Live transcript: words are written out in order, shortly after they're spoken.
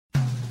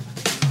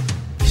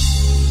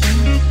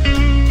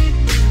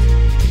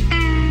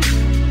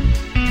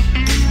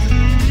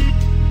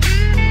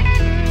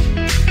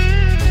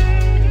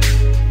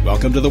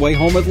Welcome to The Way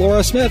Home with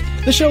Laura Smith,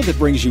 the show that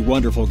brings you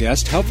wonderful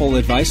guests, helpful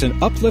advice,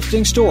 and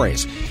uplifting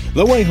stories.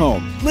 The Way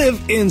Home.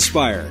 Live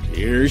inspired.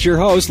 Here's your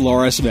host,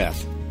 Laura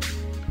Smith.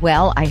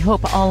 Well, I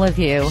hope all of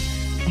you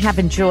have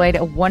enjoyed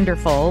a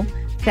wonderful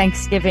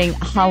Thanksgiving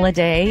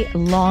holiday,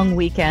 long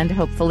weekend,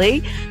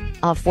 hopefully,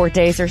 4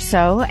 days or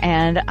so.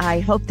 And I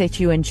hope that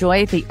you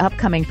enjoy the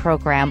upcoming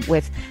program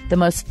with the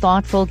most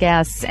thoughtful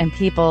guests and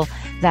people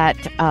that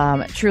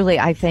truly,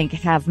 I think,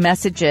 have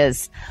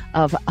messages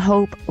of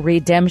hope,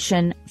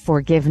 redemption,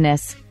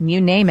 forgiveness,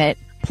 you name it,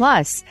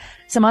 plus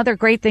some other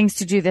great things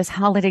to do this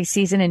holiday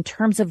season in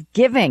terms of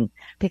giving,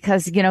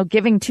 because, you know,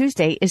 Giving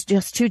Tuesday is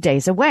just 2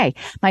 days away.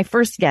 My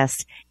first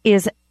guest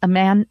is a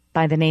man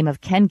by the name of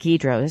Ken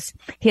Guidroz.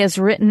 He has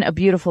written a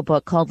beautiful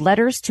book called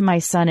Letters to My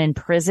Son in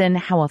Prison,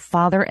 How a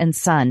Father and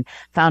Son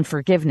Found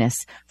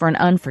Forgiveness for an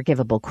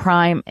Unforgivable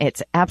Crime.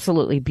 It's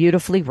absolutely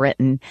beautifully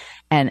written,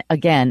 and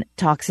again,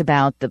 talks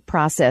about the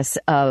process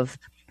of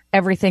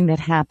everything that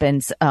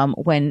happens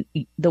when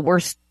the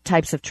worst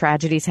types of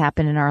tragedies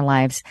happen in our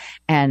lives,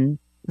 and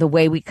the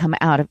way we come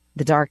out of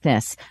the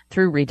darkness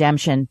through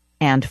redemption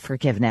and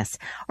forgiveness.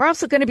 We're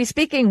also going to be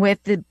speaking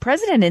with the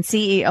president and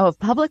CEO of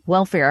Public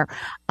Welfare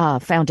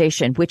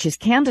Foundation, which is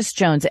Candace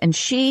Jones, and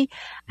she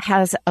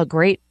has a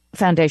great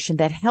foundation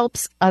that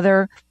helps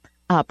other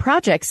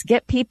projects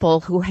get people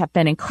who have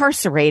been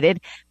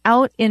incarcerated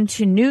out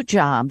into new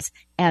jobs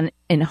and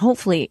in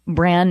hopefully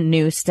brand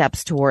new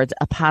steps towards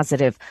a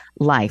positive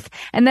life.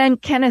 And then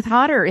Kenneth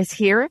Hodder is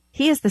here.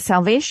 He is the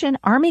Salvation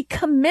Army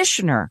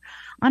Commissioner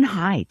on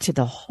high to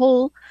the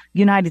whole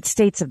United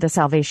States of the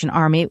Salvation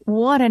Army.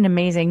 What an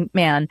amazing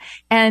man.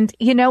 And,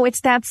 you know,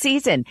 it's that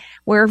season.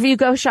 Wherever you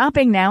go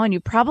shopping now, and you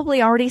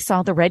probably already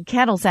saw the red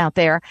kettles out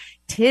there,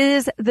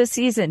 'tis the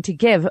season to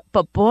give.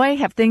 But boy,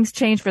 have things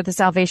changed for the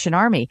Salvation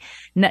Army.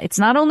 It's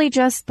not only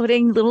just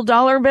putting little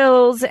dollar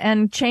bills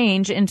and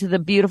change into the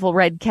beautiful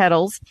red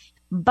kettles,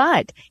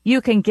 but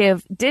you can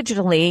give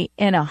digitally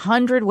in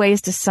 100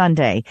 Ways to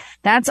Sunday.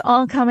 That's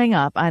all coming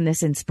up on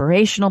this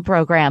inspirational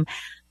program,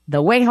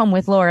 The Way Home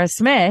with Laura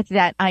Smith,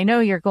 that I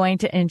know you're going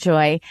to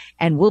enjoy.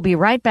 And we'll be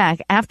right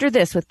back after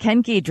this with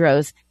Ken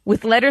Guidroz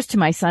with Letters to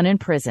My Son in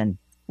Prison.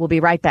 We'll be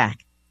right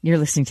back. You're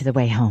listening to The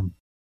Way Home.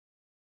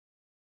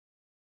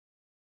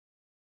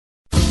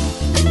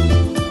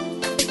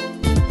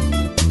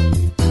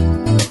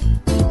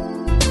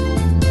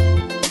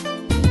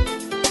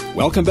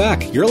 Welcome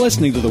back. You're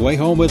listening to The Way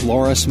Home with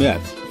Laura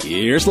Smith.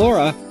 Here's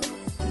Laura.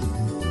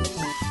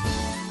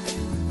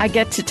 I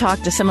get to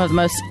talk to some of the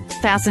most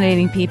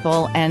fascinating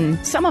people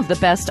and some of the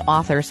best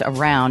authors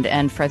around.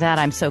 And for that,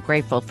 I'm so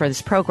grateful for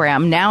this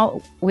program.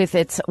 Now, with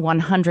its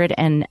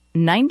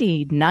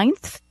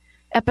 199th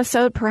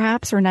episode,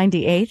 perhaps, or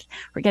 98th,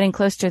 we're getting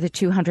close to the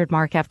 200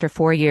 mark after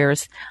 4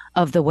 years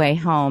of The Way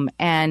Home.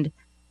 And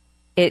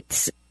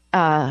it's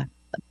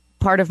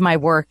part of my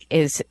work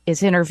is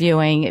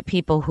interviewing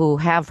people who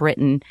have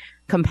written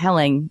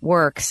compelling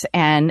works.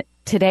 And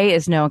today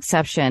is no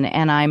exception.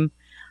 And I'm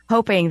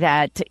hoping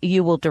that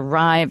you will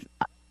derive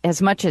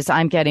as much as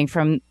I'm getting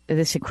from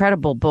this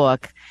incredible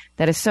book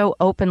that is so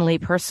openly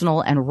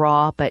personal and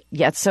raw, but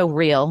yet so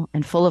real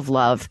and full of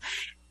love.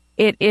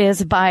 It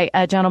is by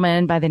a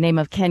gentleman by the name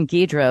of Ken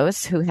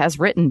Guidroz, who has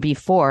written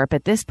before,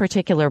 but this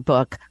particular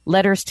book,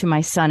 Letters to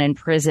My Son in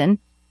Prison,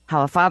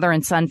 How a Father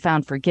and Son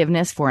Found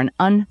Forgiveness for an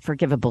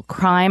Unforgivable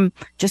Crime,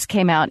 just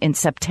came out in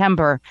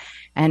September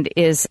and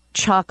is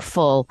chock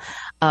full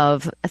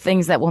of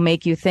things that will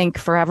make you think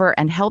forever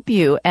and help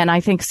you, and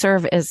I think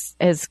serve as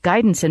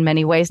guidance in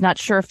many ways. Not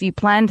sure if you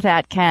planned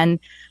that, Ken,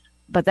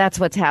 but that's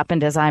what's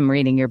happened as I'm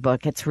reading your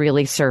book. It's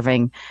really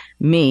serving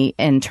me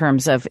in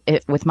terms of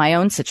it with my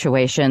own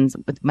situations,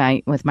 with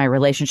my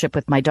relationship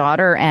with my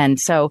daughter. And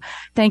so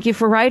thank you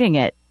for writing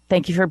it.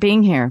 Thank you for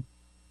being here.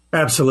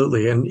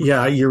 Absolutely. And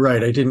yeah, you're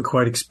right. I didn't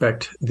quite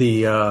expect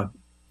the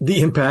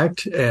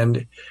impact.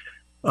 And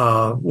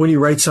when you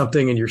write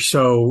something and you're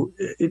so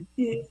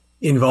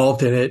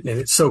involved in it and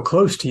it's so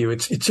close to you,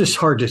 it's just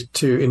hard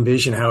to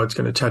envision how it's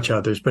going to touch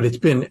others. But it's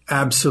been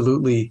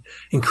absolutely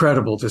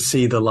incredible to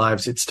see the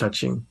lives it's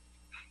touching.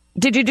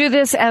 Did you do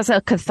this as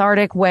a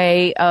cathartic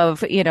way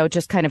of, you know,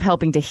 just kind of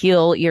helping to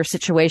heal your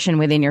situation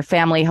within your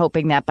family,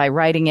 hoping that by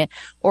writing it,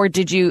 or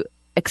did you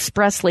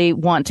expressly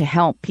want to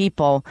help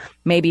people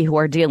maybe who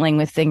are dealing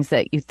with things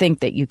that you think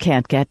that you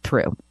can't get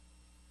through?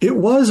 It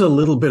was a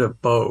little bit of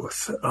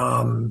both.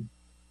 And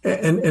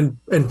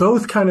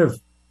both kind of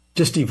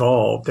just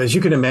evolved. As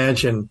you can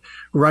imagine,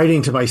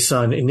 writing to my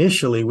son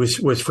initially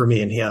was for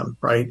me and him,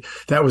 right?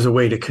 That was a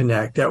way to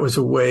connect. That was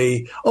a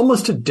way,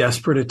 almost a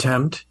desperate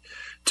attempt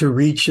to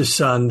reach a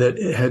son that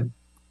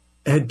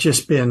had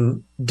just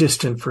been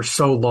distant for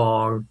so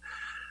long,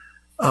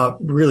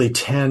 really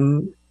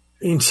 10,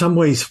 in some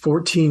ways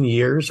 14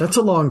 years. That's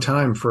a long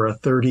time for a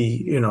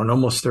 30, an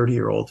almost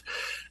 30-year-old.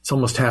 It's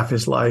almost half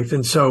his life.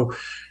 And so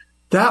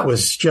that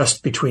was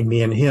just between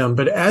me and him.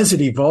 But as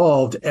it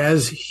evolved,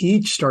 as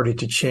he started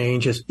to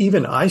change, as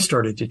even I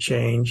started to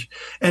change,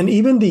 and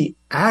even the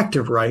act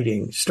of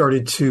writing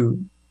started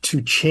to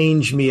to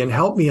change me and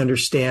help me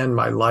understand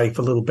my life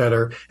a little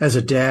better as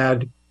a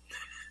dad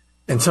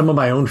and some of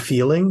my own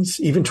feelings,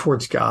 even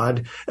towards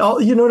God.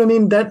 You know what I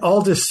mean? That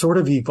all just sort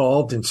of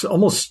evolved and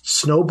almost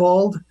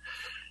snowballed.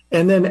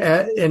 And then,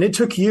 and it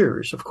took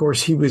years. Of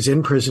course, he was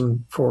in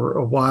prison for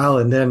a while.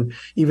 And then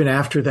even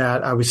after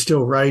that, I was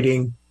still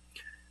writing.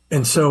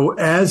 And so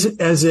as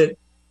it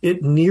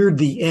neared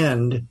the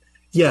end,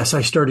 yes,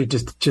 I started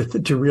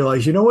to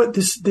realize, you know what,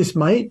 this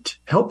might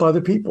help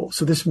other people.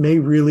 So this may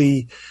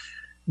really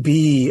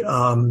be,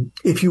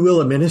 if you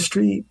will, a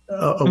ministry,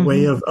 a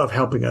way of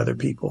helping other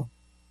people.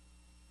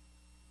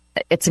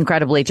 It's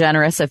incredibly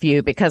generous of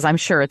you, because I'm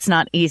sure it's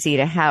not easy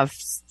to have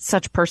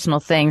such personal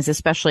things,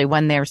 especially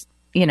when there's,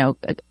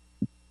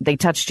 they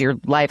touched your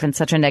life in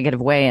such a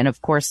negative way. And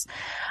of course,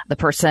 the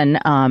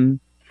person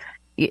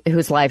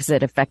whose lives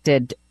it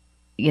affected,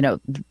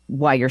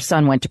 why your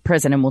son went to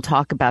prison. And we'll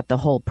talk about the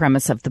whole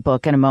premise of the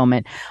book in a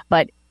moment.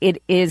 But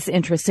it is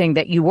interesting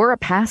that you were a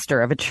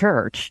pastor of a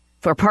church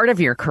for part of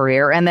your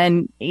career. And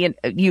then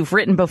you've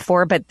written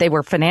before, but they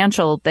were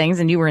financial things,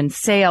 and you were in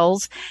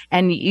sales,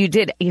 and you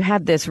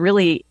had this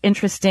really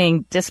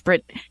interesting,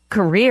 disparate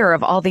career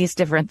of all these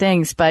different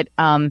things. But,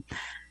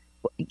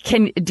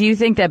 do you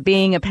think that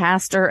being a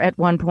pastor at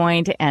one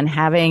point and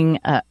having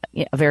a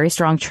very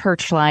strong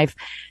church life,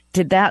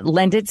 did that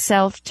lend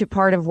itself to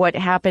part of what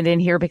happened in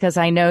here? Because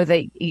I know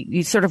that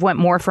you sort of went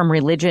more from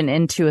religion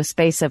into a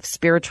space of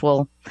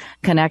spiritual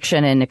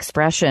connection and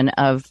expression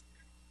of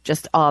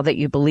just all that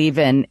you believe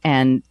in,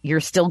 and you're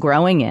still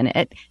growing in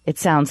it. It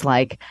sounds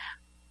like.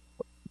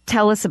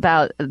 Tell us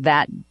about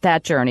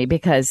that journey,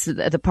 because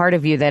the part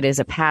of you that is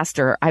a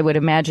pastor, I would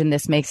imagine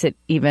this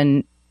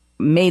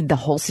made the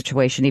whole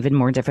situation even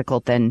more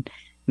difficult than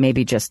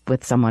maybe just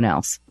with someone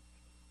else.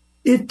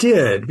 It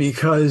did,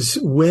 because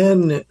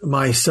when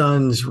my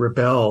sons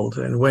rebelled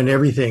and when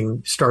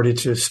everything started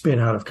to spin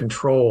out of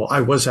control,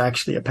 I was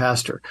actually a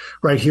pastor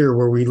right here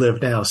where we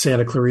live now,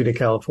 Santa Clarita,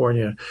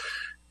 California.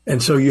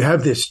 And so you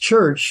have this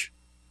church,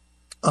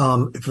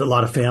 a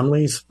lot of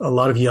families, a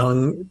lot of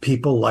young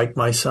people like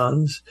my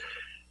sons.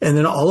 And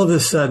then all of a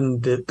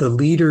sudden, the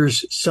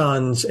leader's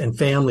sons and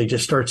family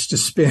just starts to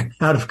spin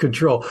out of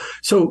control.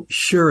 So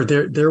sure,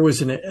 there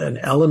was an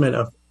element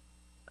of,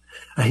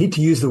 I hate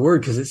to use the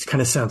word because it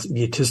kind of sounds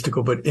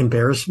egotistical, but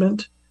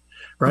embarrassment,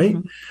 right?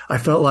 Mm-hmm. I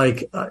felt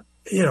like,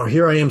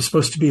 here I am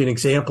supposed to be an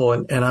example,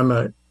 and I'm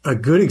a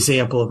good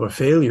example of a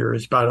failure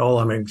is about all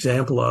I'm an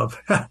example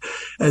of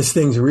as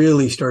things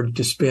really started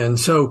to spin.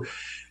 So,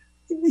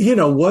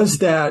 there was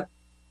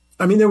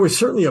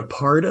certainly a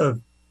part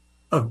of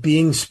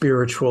being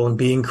spiritual and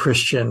being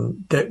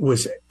Christian that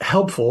was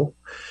helpful,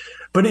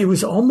 but it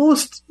was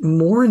almost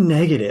more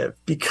negative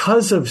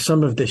because of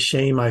some of the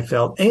shame I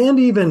felt. And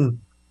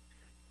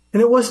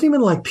it wasn't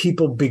even like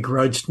people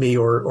begrudged me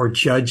or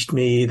judged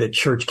me, that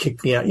church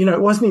kicked me out. It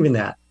wasn't even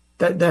that.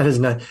 That is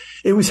not,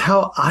 it was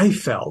how I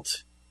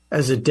felt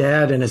as a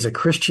dad and as a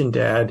Christian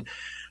dad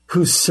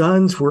whose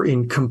sons were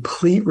in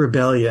complete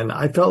rebellion.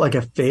 I felt like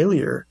a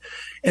failure.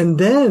 And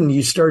then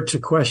you start to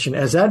question,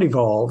 as that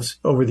evolves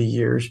over the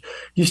years,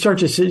 you start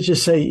to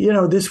just say,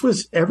 this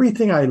was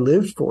everything I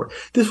lived for.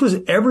 This was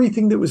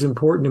everything that was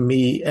important to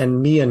me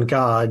and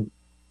God.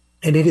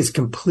 And it has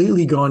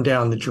completely gone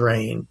down the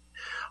drain.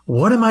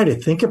 What am I to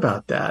think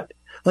about that?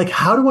 Like,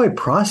 how do I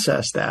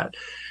process that?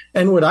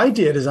 And what I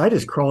did is I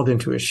just crawled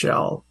into a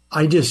shell.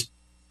 I just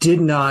did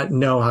not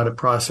know how to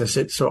process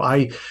it. So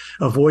I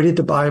avoided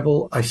the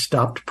Bible. I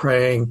stopped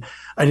praying.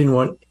 I didn't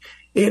want,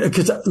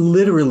 because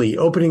literally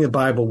opening the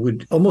Bible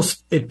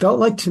it felt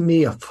like to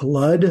me a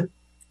flood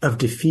of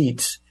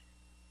defeats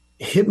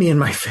hit me in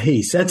my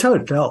face. That's how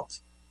it felt.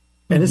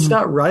 And mm-hmm. It's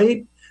not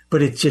right,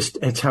 but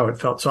it's how it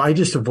felt. So I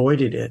just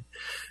avoided it.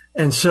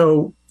 And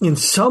so in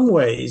some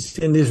ways,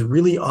 in this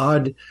really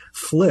odd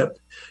flip,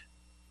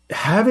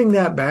 having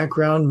that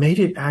background made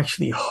it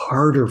actually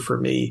harder for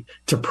me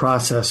to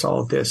process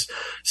all of this.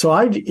 So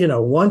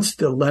once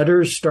the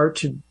letters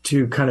start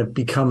to kind of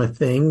become a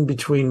thing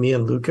between me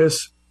and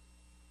Lucas,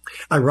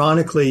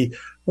 ironically,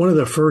 one of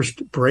the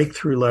first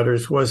breakthrough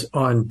letters was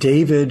on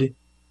David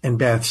and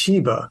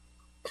Bathsheba,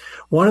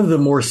 one of the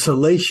more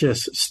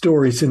salacious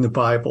stories in the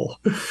Bible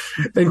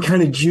and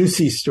kind of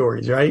juicy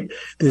stories, right?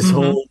 This mm-hmm.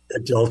 whole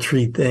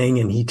adultery thing,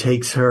 and he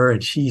takes her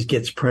and she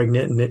gets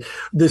pregnant, and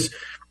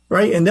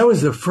right? And that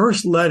was the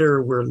first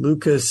letter where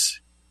Lucas,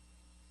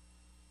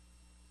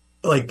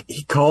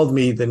 he called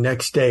me the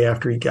next day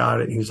after he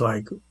got it.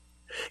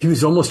 He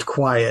was almost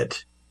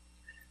quiet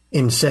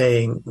in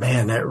saying,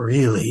 man, that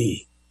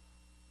really,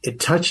 it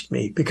touched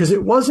me, because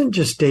it wasn't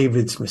just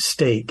David's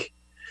mistake.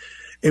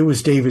 It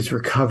was David's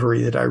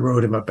recovery that I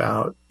wrote him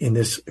about in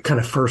this kind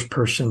of first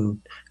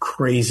person,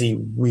 crazy,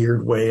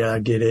 weird way I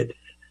did it.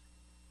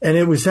 And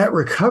it was that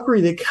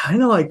recovery that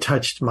kind of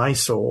touched my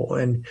soul.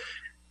 And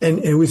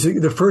it was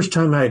the first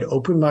time I had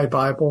opened my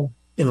Bible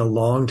in a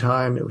long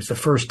time. It was the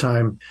first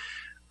time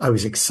I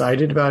was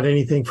excited about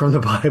anything from the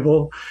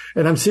Bible.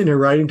 And I'm sitting here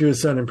writing to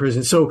his son in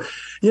prison. So,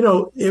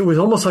 it was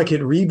almost like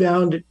it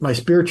rebounded, my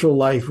spiritual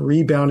life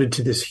rebounded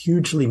to this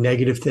hugely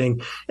negative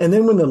thing. And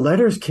then when the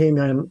letters came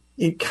in,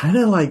 it kind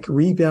of like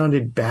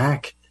rebounded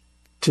back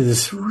to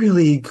this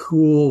really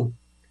cool,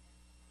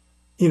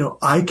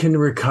 I can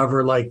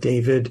recover like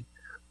David.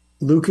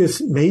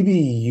 Lucas, maybe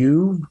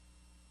you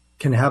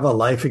can have a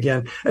life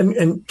again.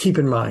 And keep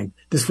in mind,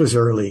 this was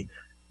early.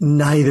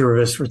 Neither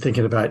of us were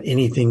thinking about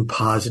anything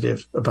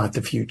positive about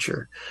the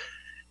future.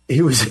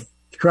 He was,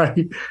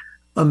 right?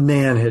 A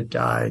man had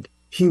died.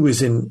 He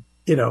was in,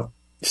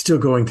 still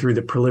going through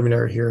the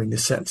preliminary hearing, the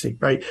sentencing,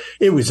 right?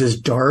 It was as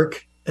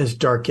dark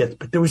gets,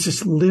 but there was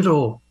this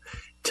little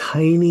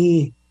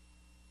tiny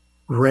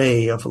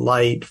ray of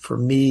light for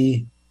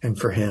me and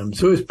for him.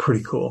 So it was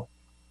pretty cool.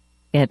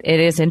 It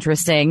is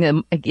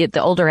interesting.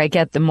 The older I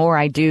get, the more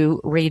I do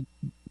read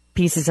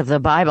pieces of the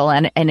Bible,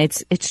 and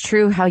it's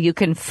true how you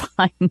can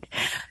find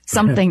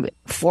something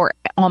for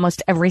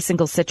almost every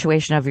single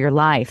situation of your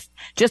life.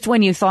 Just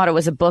when you thought it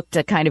was a book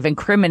to kind of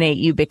incriminate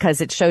you because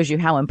it shows you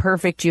how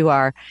imperfect you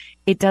are,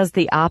 it does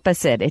the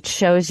opposite. It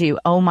shows you,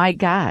 oh my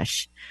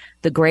gosh,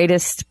 the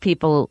greatest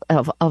people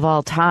of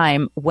all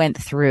time went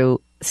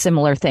through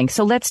similar things.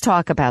 So let's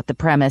talk about the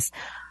premise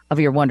of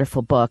your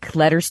wonderful book,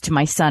 Letters to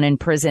My Son in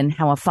Prison,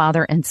 How a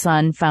Father and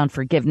Son Found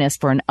Forgiveness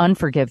for an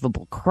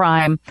Unforgivable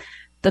Crime.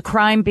 The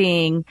crime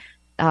being,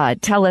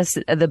 tell us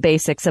the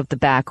basics of the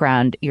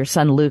background. Your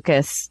son,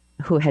 Lucas,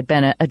 who had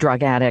been a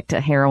drug addict,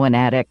 a heroin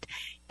addict,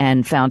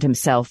 and found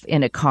himself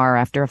in a car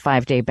after a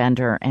 5-day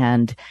bender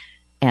and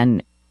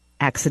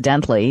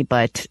accidentally,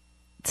 but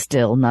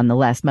still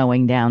nonetheless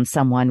mowing down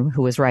someone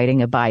who was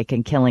riding a bike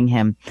and killing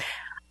him.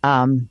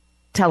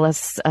 Tell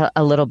us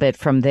a little bit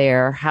from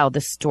there how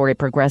the story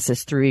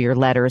progresses through your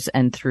letters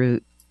and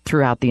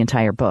throughout the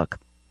entire book.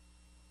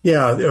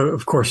 Yeah,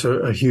 of course,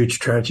 a huge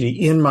tragedy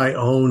in my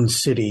own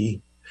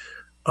city.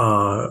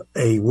 A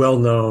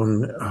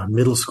well-known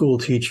middle school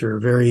teacher,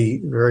 very,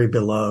 very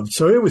beloved.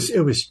 So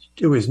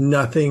it was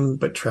nothing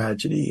but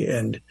tragedy.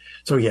 And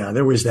so, yeah,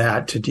 there was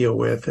that to deal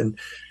with. And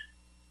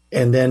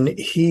then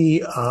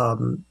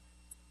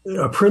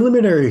a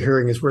preliminary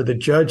hearing is where the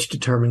judge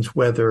determines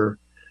whether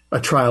a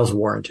trial's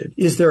warranted.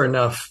 Is there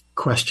enough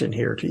question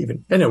here to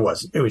even, and it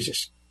wasn't, it was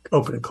just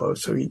open and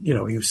closed. So, he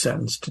was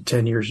sentenced to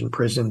 10 years in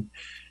prison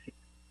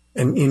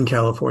and in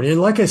California.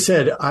 And like I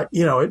said,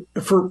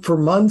 for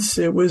months,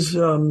 it was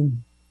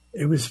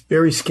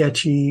very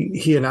sketchy.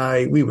 He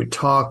and we would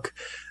talk.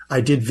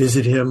 I did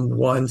visit him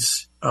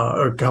once,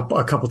 a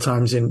couple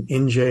times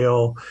in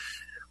jail.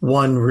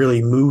 One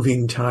really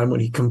moving time when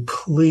he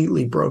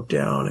completely broke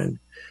down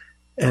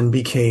and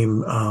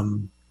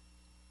became,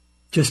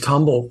 just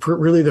humble for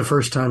really the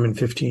first time in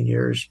 15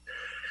 years.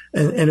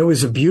 And it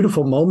was a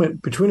beautiful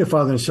moment between a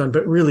father and son,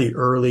 but really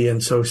early.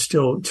 And so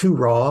still too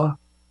raw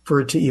for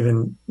it to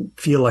even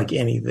feel like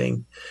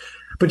anything.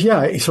 But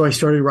yeah, so I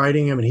started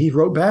writing him and he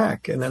wrote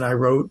back, and then I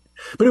wrote,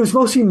 but it was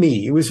mostly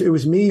me. It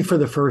was me for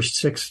the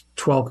first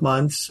 12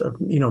 months of,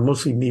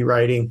 mostly me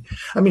writing.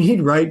 I mean,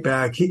 he'd write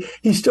back.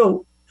 He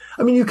still,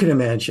 I mean, you can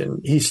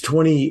imagine he's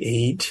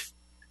 28.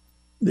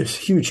 This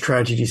huge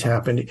tragedy's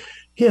happened.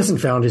 He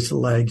hasn't found his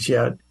legs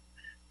yet.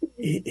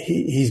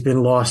 He's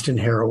been lost in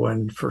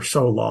heroin for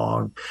so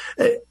long.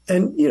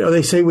 And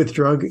they say with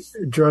drug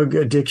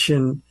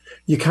addiction,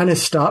 you kind of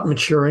stop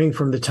maturing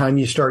from the time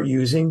you start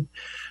using.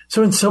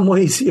 So in some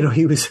ways,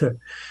 he was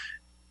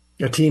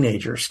a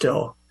teenager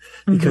still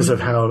because of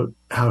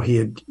how he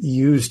had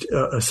used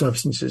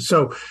substances.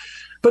 So,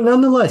 but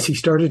nonetheless, he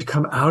started to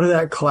come out of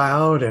that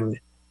cloud, and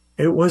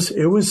it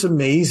was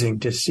amazing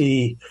to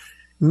see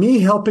me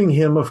helping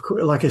him. Of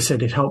course, like I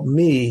said, it helped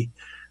me,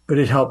 but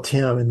it helped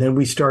him. And then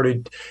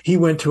he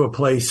went to a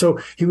place. So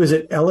he was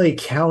at LA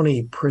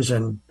County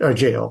prison or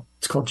jail.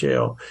 It's called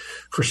jail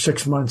for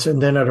 6 months.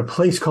 And then at a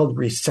place called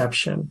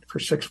Reception for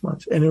 6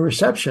 months. And in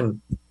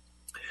Reception,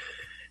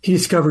 he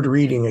discovered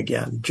reading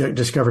again,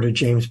 discovered a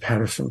James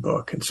Patterson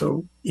book. And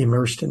so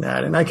immersed in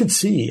that. And I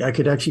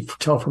could actually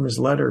tell from his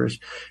letters,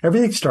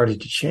 everything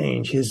started to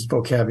change. His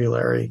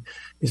vocabulary,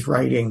 his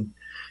writing.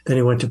 Then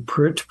he went to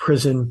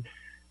prison.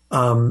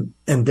 And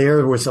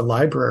there was a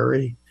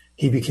library.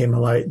 He became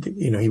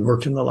he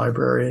worked in the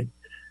library,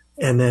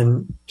 and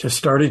then just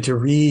started to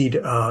read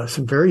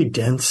some very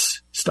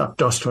dense stuff,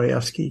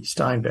 Dostoevsky,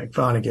 Steinbeck,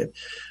 Vonnegut,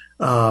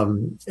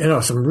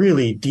 some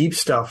really deep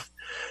stuff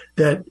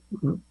that,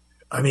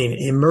 I mean,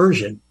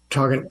 immersion,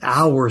 talking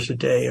hours a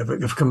day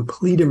of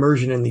complete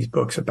immersion in these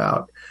books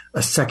about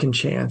a second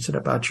chance and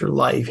about your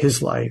life,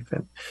 his life.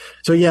 And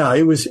so, yeah,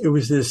 it was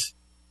this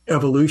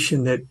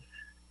evolution that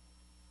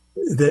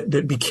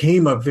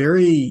became a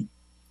very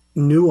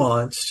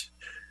nuanced,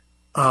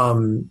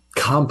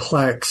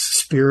 complex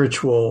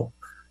spiritual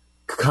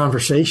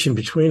conversation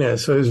between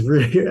us. So it was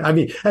really, I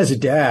mean, as a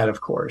dad, of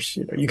course,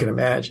 you can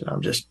imagine,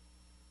 I'm just,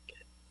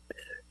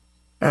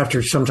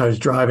 after sometimes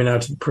driving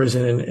out to the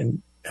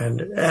prison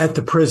and at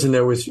the prison,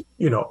 there was,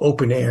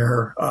 open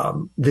air,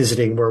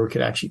 visiting where we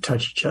could actually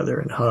touch each other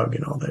and hug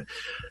and all that.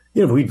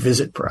 We'd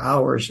visit for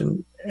hours.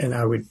 And and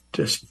I would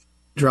just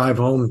drive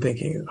home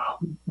thinking,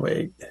 oh,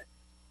 wait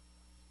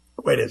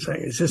a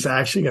second. Is this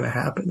actually going to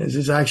happen? Is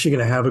this actually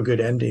going to have a good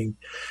ending?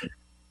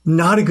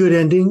 Not a good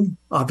ending,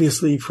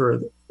 obviously,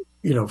 for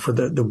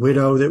the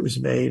widow that was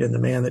made and the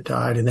man that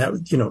died. And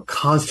that,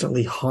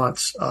 constantly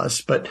haunts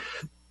us. But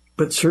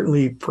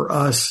certainly for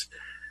us,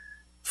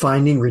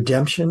 finding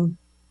redemption,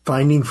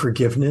 finding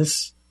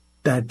forgiveness,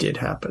 that did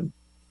happen.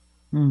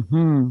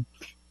 Mm-hmm.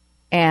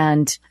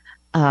 And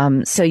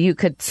so you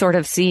could sort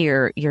of see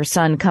your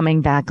son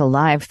coming back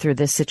alive through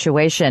this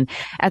situation.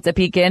 At the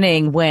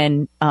beginning,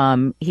 when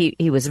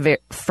he was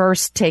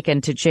first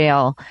taken to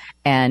jail,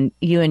 and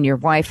you and your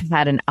wife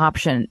had an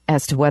option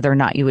as to whether or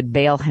not you would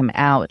bail him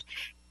out,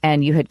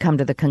 and you had come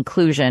to the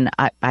conclusion,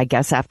 I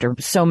guess after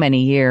so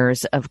many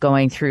years of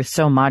going through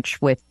so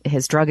much with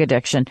his drug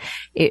addiction,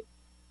 it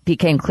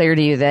became clear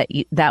to you that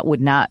that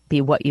would not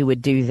be what you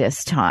would do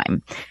this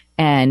time.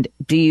 And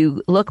do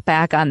you look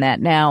back on that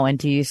now, and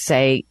do you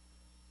say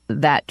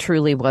that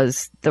truly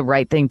was the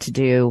right thing to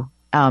do?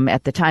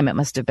 At the time, it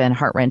must have been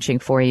heart-wrenching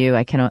for you.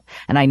 And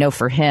I know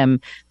for him,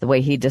 the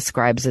way he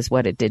describes is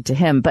what it did to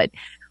him. But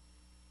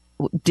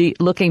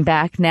looking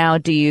back now,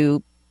 do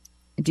you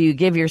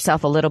give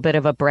yourself a little bit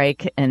of a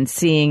break and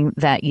seeing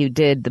that you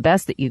did the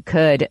best that you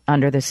could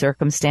under the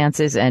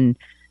circumstances? And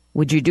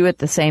would you do it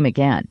the same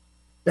again?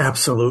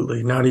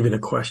 Absolutely. Not even a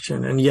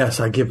question. And yes,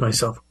 I give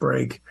myself a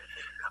break.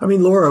 I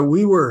mean, Laura,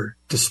 we were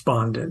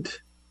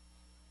despondent.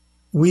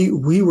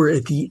 We were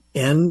at the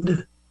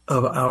end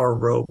of our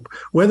rope,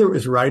 whether it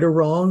was right or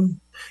wrong.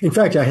 In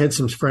fact, I had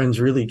some friends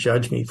really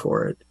judge me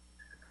for it.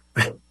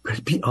 But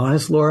to be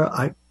honest, Laura,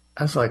 I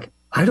was like,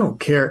 I don't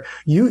care.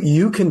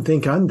 You can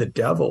think I'm the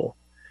devil.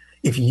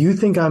 If you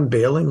think I'm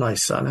bailing my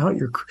son out,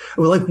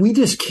 we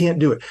just can't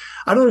do it.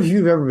 I don't know if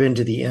you've ever been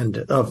to the end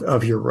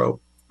of your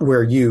rope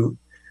where you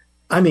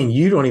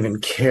don't even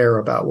care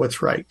about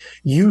what's right.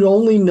 You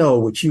only know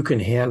what you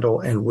can handle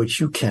and what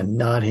you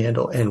cannot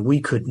handle. And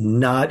we could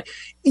not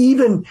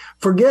even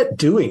forget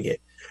doing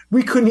it.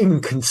 We couldn't even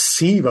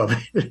conceive of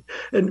it.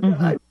 And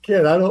I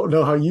don't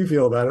know how you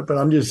feel about it, but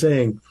I'm just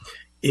saying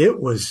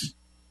it's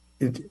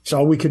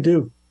all we could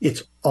do.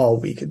 It's all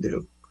we could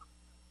do.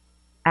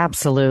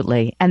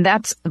 Absolutely. And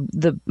that's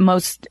the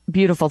most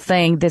beautiful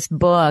thing. This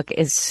book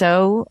is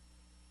so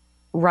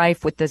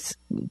rife with this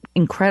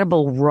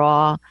incredible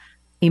raw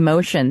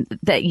emotion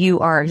that you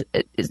are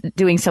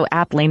doing so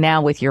aptly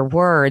now with your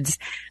words,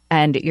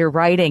 and your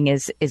writing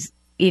is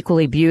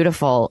equally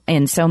beautiful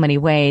in so many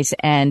ways,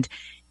 and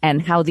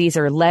how these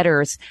are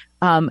letters.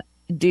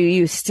 Do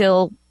you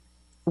still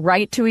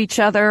write to each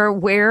other?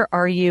 Where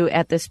are you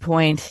at this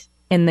point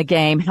in the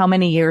game? How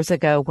many years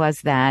ago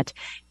was that?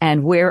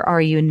 And where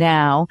are you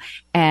now?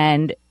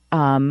 And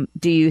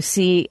do you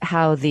see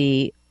how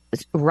the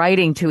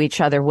writing to each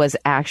other was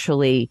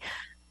actually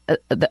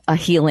a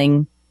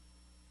healing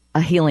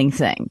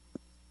thing?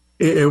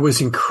 It was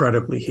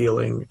incredibly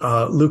healing.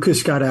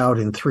 Lucas got out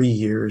in 3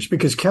 years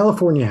because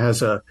California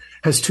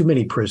has too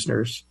many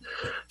prisoners.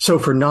 So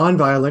for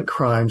nonviolent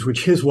crimes,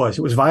 which it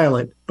was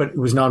violent, but it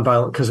was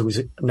nonviolent because it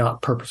was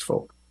not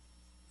purposeful.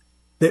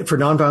 For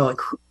nonviolent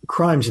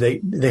crimes,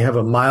 they have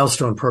a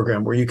milestone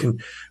program where you can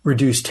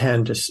reduce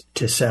 10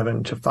 to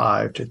 7 to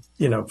 5 to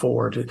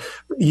 4.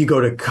 You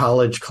go to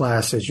college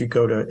classes, you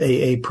go to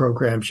AA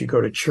programs, you go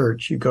to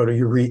church, you go to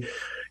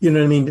you know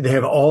what I mean? They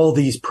have all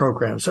these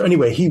programs. So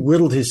anyway, he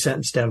whittled his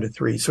sentence down to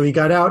 3. So he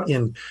got out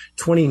in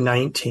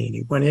 2019.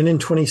 He went in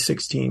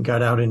 2016,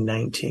 got out in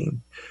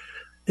 19.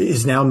 He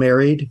is now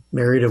married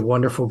a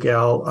wonderful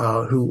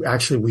gal who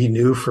actually we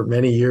knew for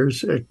many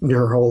years,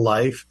 her whole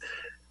life.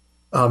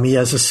 He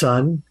has a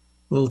son,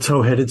 a little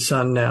tow-headed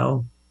son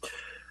now.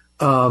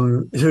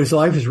 So his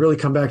life has really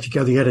come back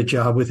together. He had a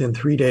job within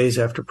 3 days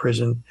after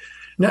prison.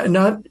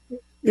 And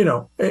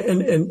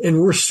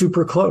we're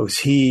super close.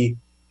 He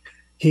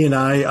and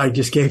I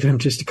just gave him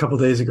just a couple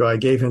of days ago, I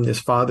gave him this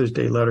Father's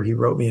Day letter he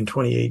wrote me in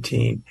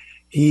 2018.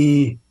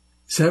 He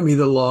sent me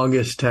the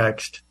longest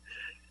text.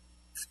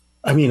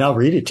 I mean, I'll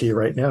read it to you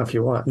right now if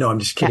you want. No, I'm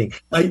just kidding.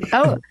 I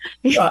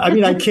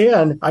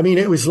can. I mean,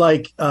 it was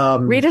like...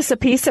 read us a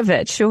piece of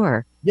it,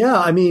 sure. Yeah,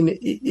 I mean,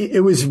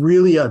 it was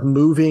really a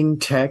moving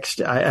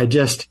text.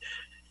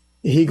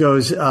 He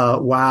goes,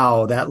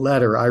 wow, that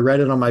letter, I read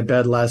it on my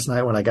bed last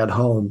night when I got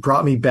home,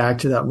 brought me back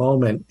to that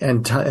moment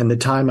and the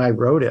time I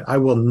wrote it. I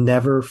will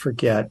never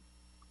forget.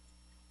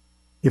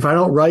 If I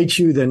don't write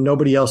you, then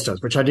nobody else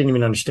does, which I didn't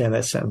even understand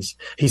that sentence.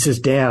 He says,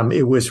 damn,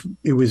 it was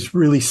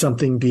really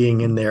something being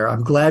in there.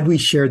 I'm glad we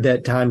shared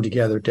that time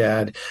together,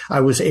 Dad.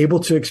 I was able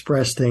to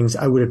express things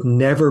I would have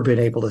never been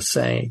able to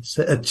say.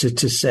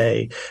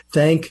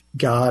 Thank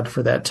God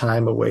for that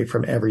time away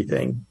from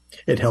everything.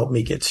 It helped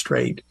me get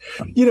straight.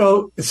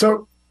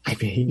 So, I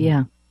mean,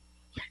 yeah,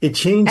 it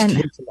changed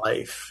his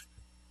life,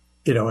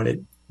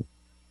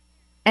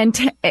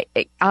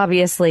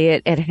 obviously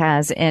it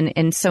has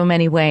in so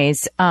many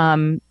ways.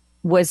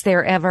 Was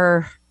there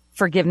ever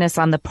forgiveness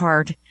on the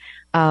part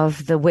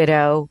of the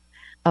widow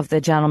of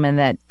the gentleman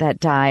that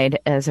died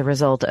as a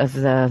result of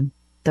the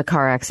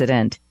car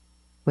accident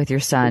with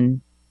your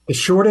son? The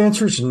short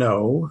answer is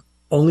no.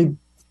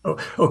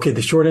 Okay,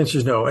 the short answer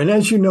is no. And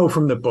as you know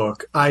from the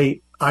book,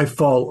 I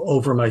fall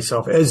over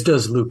myself, as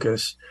does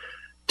Lucas,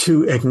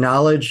 to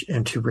acknowledge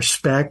and to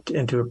respect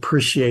and to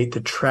appreciate the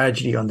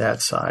tragedy on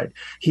that side.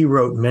 He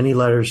wrote many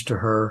letters to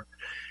her.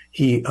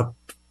 He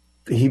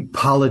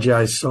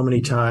apologized so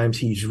many times.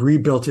 He's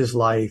rebuilt his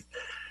life.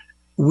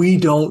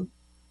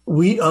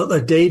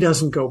 A day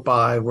doesn't go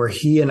by where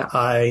he and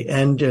I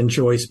and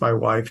Joyce, my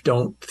wife,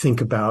 don't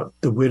think about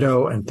the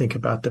widow and think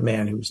about the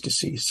man who was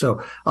deceased.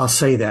 So I'll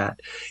say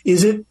that.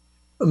 Is it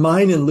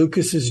mine and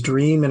Lucas's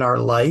dream in our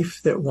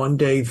life that one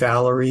day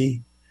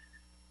Valerie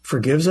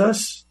forgives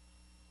us?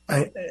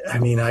 I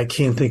mean, I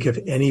can't think of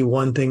any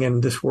one thing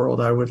in this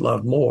world I would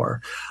love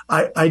more.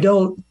 I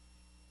don't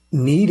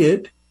need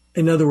it.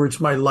 In other words,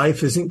 my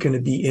life isn't going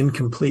to be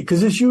incomplete.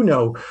 Because as you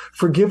know,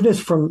 forgiveness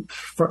from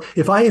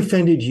if I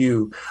offended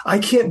you, I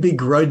can't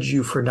begrudge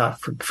you for not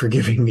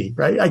forgiving me,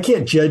 right? I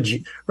can't judge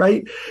you,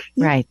 right?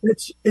 Right.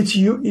 It's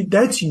you.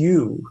 That's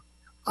you.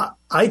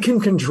 I can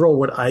control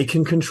what I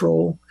can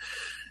control.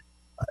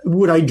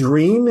 Would I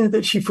dream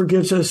that she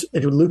forgives us,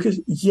 Lucas?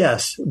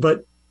 Yes,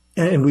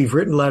 and we've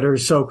written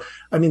letters. So,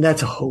 I mean,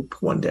 that's a hope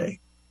one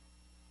day.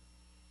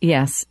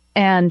 Yes.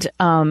 And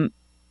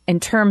in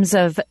terms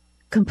of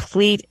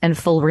complete and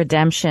full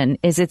redemption,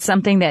 is it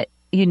something that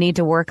you need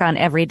to work on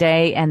every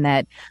day and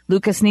that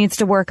Lucas needs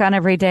to work on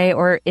every day?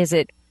 Or is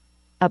it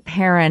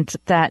apparent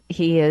that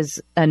he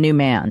is a new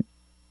man?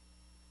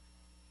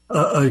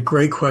 A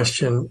great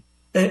question.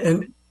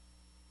 And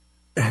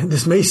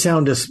this may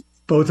sound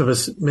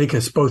make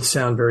us both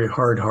sound very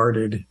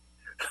hard-hearted,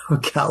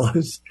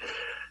 callous.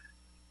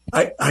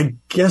 I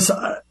guess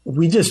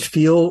we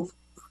feel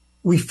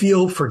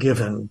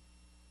forgiven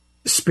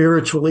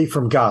spiritually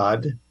from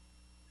God.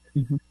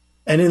 Mm-hmm.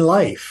 And in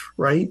life,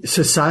 right?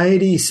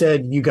 Society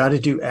said, you got to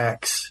do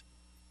X.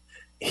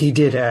 He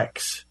did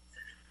X.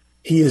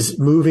 He is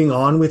moving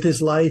on with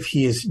his life.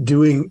 He is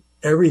doing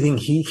everything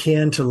he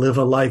can to live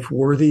a life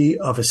worthy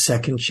of a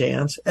second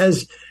chance,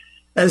 as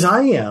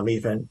I am,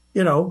 even,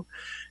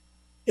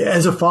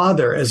 as a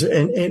father,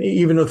 and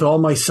even with all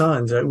my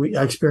sons, I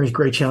experienced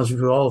great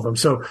challenges with all of them.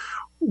 So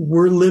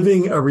we're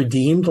living a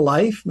redeemed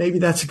life. Maybe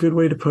that's a good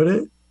way to put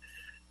it.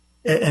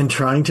 And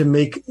trying to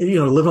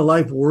live a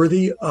life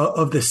worthy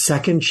of the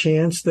second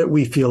chance that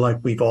we feel like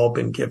we've all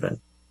been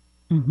given.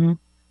 Mm-hmm.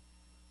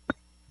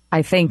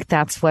 I think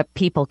that's what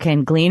people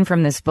can glean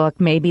from this book.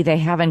 Maybe they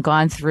haven't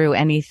gone through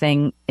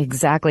anything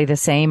exactly the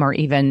same or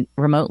even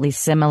remotely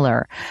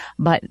similar,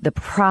 but the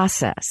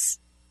process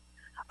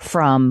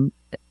from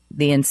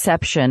the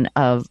inception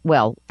of,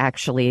 well,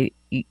 actually,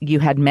 you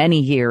had many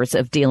years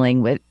of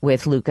dealing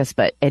with Lucas,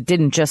 but it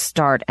didn't just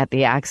start at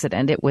the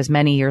accident. It was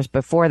many years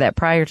before that,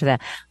 prior to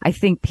that. I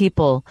think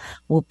people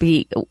will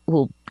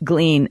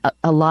glean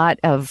a lot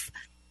of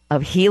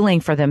healing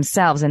for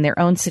themselves and their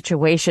own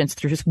situations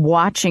through just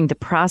watching the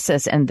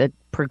process and the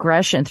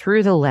progression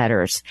through the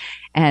letters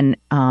and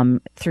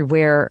through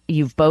where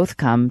you've both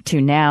come to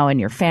now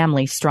and your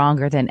family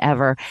stronger than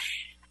ever.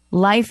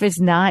 Life is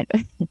not...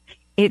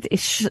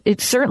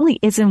 It certainly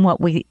isn't what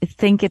we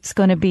think it's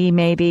going to be,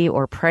 maybe,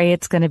 or pray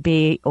it's going to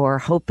be, or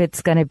hope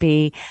it's going to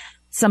be.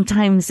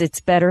 Sometimes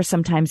it's better,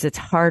 sometimes it's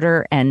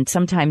harder, and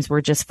sometimes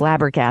we're just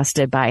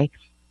flabbergasted by,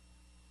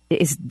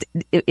 is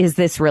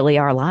this really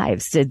our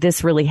lives? Did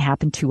this really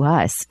happen to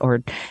us,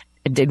 or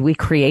did we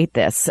create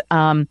this?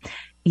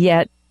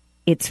 Yet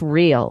it's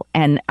real,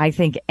 and I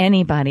think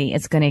anybody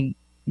is going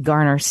to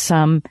garner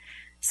some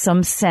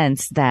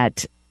sense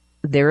that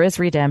there is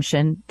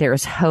redemption, there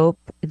is hope,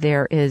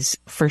 there is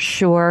for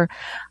sure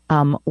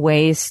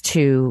ways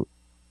to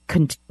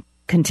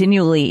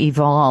continually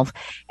evolve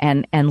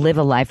and live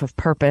a life of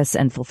purpose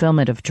and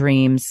fulfillment of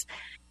dreams,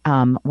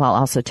 while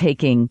also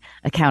taking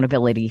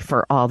accountability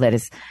for all that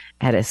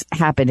has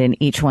happened in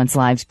each one's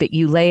lives. But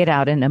you lay it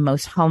out in the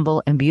most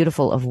humble and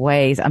beautiful of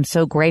ways. I'm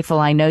so grateful.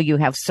 I know you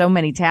have so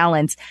many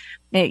talents,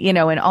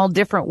 in all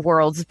different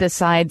worlds,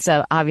 besides,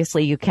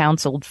 obviously you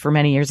counseled for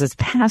many years as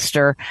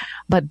pastor,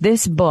 but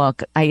this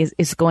book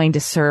is going to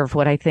serve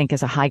what I think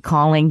is a high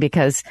calling,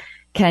 because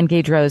Ken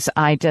Guidroz,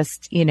 I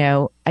just,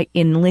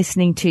 in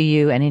listening to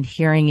you and in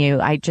hearing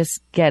you, I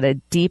just get a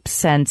deep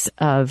sense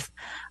of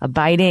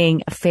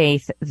abiding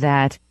faith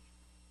that,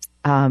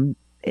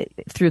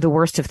 through the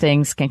worst of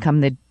things can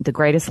come the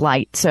greatest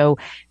light. So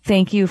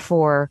thank you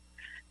for,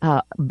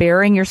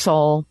 bearing your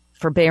soul,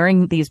 for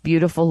bearing these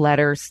beautiful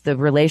letters, the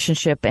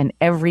relationship and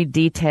every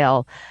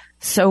detail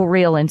so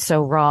real and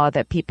so raw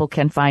that people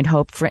can find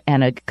hope for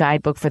and a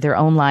guidebook for their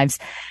own lives.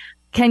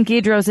 Ken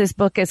Guidroz's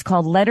book is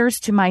called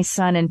Letters to My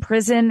Son in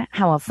Prison,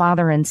 How a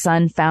Father and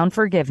Son Found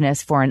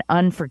Forgiveness for an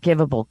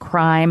Unforgivable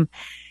Crime.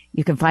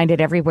 You can find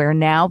it everywhere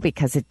now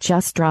because it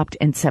just dropped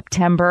in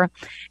September.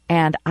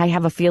 And I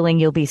have a feeling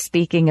you'll be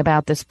speaking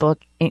about this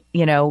book,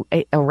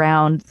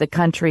 around the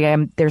country.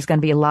 There's going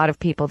to be a lot of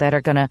people that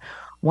are going to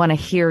want to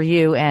hear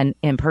you and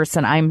in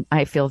person.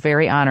 I feel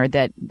very honored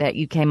that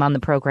you came on the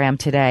program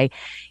today.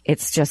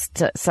 It's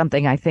just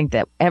something I think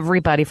that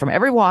everybody from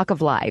every walk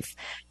of life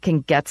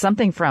can get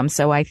something from.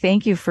 So I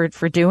thank you for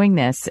doing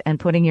this and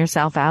putting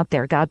yourself out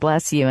there. God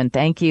bless you and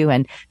thank you.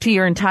 And to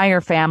your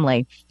entire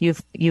family,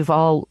 you've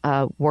all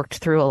worked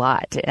through a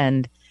lot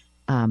and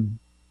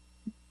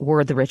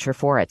we're the richer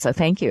for it. So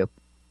thank you.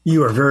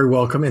 You are very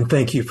welcome. And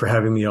thank you for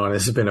having me on.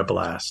 This has been a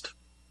blast.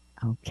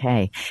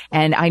 Okay.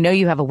 And I know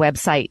you have a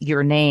website,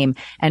 your name.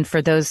 And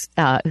for those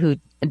who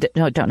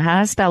don't know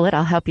how to spell it,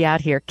 I'll help you out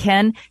here.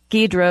 Ken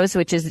Guidroz,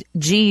 which is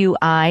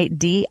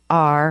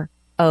Guidroz,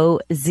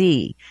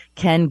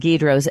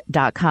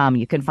 KenGuidroz.com.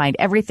 You can find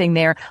everything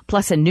there,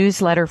 plus a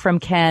newsletter from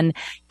Ken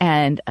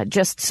and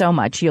just so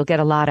much. You'll get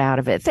a lot out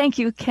of it. Thank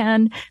you,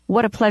 Ken.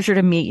 What a pleasure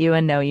to meet you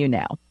and know you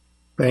now.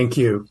 Thank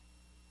you.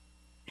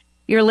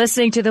 You're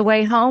listening to The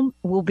Way Home.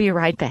 We'll be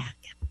right back.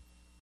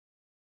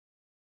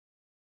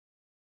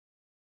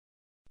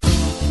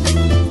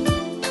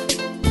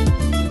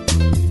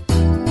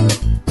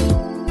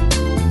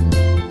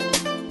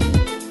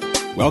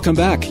 Welcome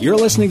back. You're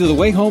listening to The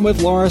Way Home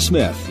with Laura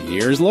Smith.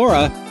 Here's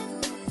Laura.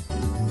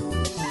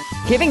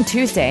 Giving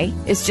Tuesday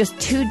is just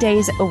 2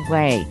 days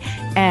away,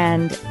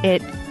 and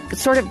it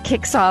sort of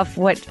kicks off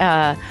what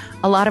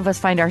a lot of us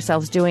find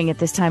ourselves doing at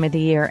this time of the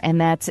year, and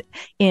that's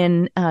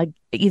in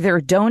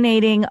either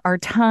donating our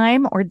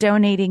time or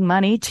donating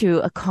money to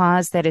a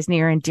cause that is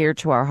near and dear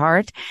to our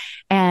heart,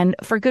 and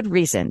for good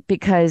reason,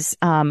 because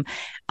a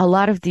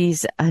lot of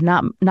these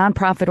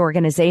nonprofit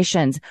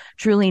organizations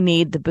truly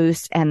need the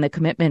boost and the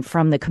commitment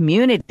from the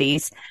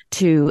communities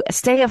to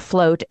stay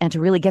afloat and to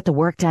really get the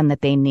work done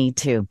that they need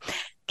to.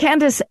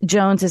 Candace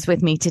Jones is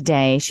with me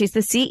today. She's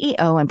the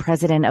CEO and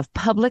president of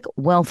Public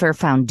Welfare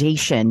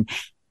Foundation.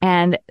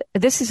 And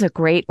this is a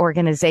great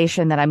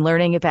organization that I'm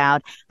learning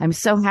about. I'm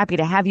so happy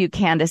to have you,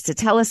 Candace, to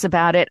tell us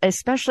about it,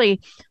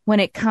 especially when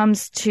it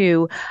comes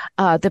to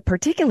the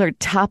particular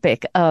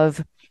topic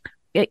of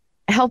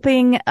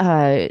helping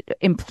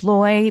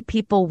employ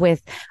people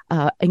with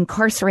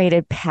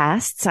incarcerated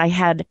pasts. I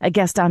had a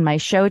guest on my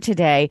show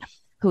today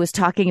who was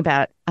talking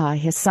about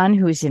his son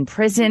who's in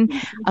prison.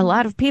 A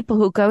lot of people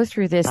who go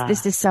through this,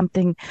 this is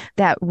something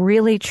that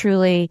really,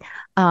 truly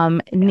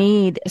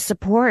need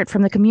support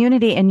from the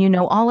community. And you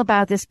know all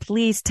about this.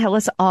 Please tell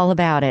us all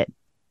about it.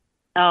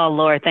 Oh,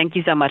 Laura, thank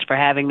you so much for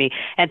having me.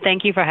 And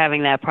thank you for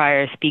having that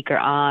prior speaker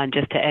on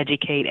just to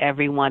educate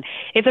everyone.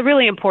 It's a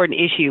really important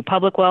issue.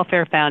 Public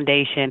Welfare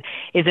Foundation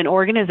is an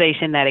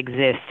organization that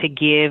exists to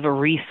give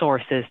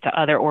resources to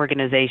other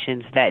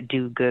organizations that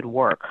do good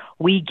work.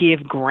 We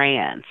give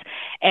grants,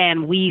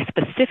 and we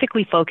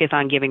specifically focus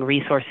on giving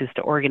resources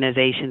to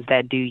organizations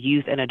that do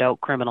youth and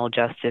adult criminal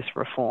justice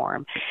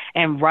reform.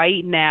 And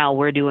right now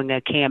we're doing a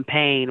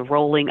campaign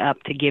rolling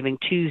up to Giving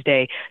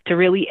Tuesday to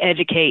really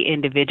educate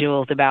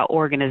individuals about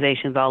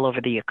organizations all over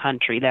the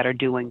country that are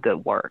doing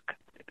good work.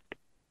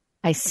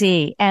 I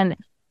see. And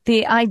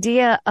the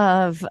idea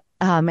of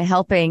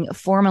helping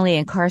formerly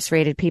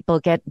incarcerated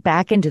people get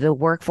back into the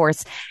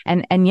workforce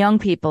and young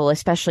people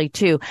especially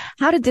too.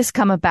 How did this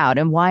come about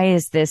and why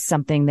is this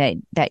something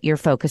that you're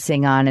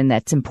focusing on and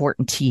that's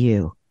important to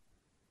you?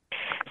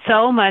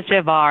 So much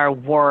of our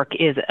work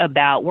is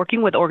about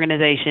working with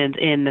organizations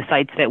in the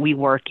sites that we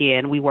work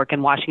in. We work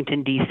in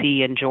Washington,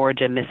 D.C., and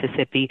Georgia,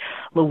 Mississippi,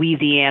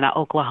 Louisiana,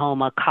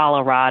 Oklahoma,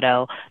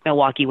 Colorado,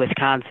 Milwaukee,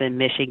 Wisconsin,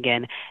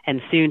 Michigan,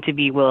 and soon to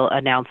be we'll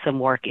announce some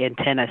work in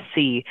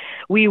Tennessee.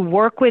 We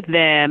work with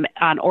them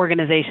on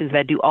organizations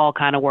that do all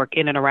kind of work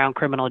in and around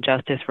criminal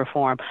justice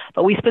reform,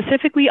 but we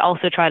specifically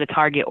also try to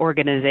target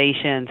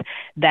organizations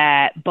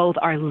that both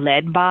are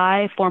led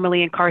by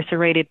formerly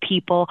incarcerated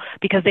people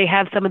because they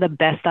have some of the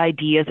best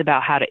ideas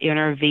about how to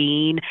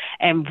intervene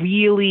and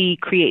really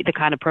create the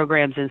kind of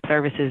programs and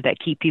services that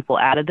keep people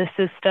out of the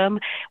system.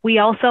 We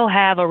also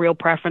have a real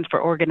preference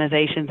for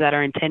organizations that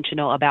are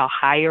intentional about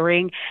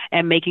hiring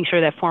and making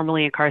sure that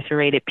formerly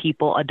incarcerated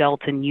people,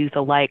 adults and youth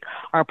alike,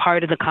 are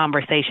part of the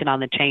conversation on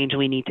the change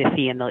we need to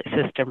see in the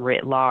system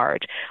writ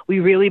large.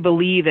 We really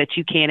believe that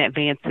you can't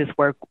advance this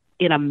work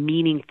in a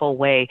meaningful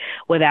way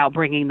without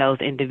bringing those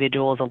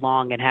individuals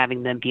along and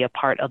having them be a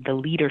part of the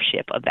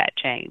leadership of that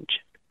change.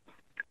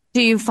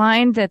 Do you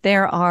find that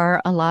there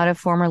are a lot of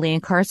formerly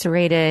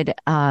incarcerated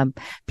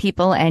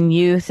people and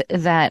youth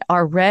that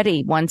are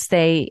ready once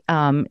they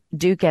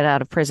do get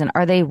out of prison?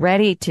 Are they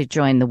ready to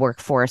join the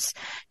workforce?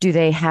 Do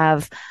they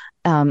have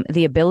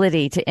the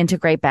ability to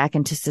integrate back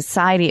into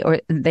society, or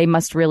they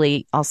must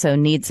really also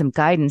need some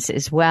guidance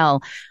as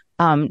well?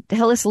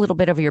 Tell us a little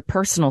bit of your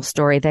personal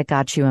story that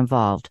got you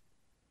involved.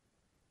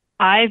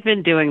 I've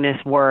been doing this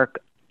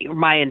work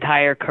my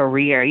entire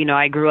career. You know,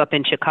 I grew up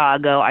in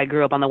Chicago. I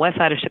grew up on the west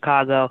side of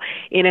Chicago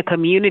in a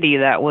community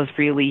that was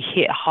really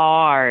hit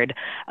hard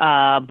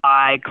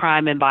by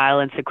crime and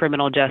violence, the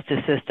criminal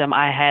justice system.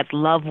 I had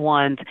loved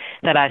ones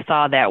that I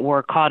saw that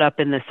were caught up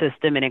in the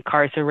system and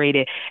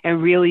incarcerated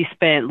and really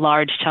spent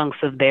large chunks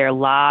of their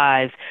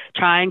lives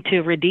trying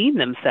to redeem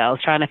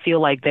themselves, trying to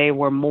feel like they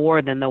were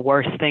more than the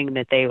worst thing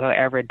that they were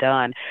ever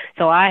done.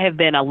 So I have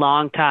been a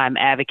long time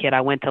advocate.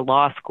 I went to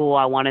law school.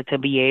 I wanted to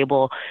be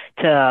able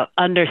to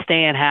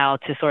understand how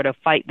to sort of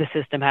fight the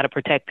system, how to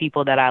protect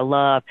people that I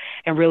love,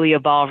 and really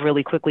evolve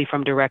really quickly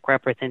from direct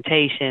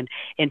representation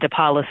into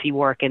policy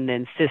work and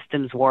then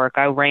systems work.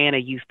 I ran a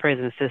youth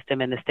prison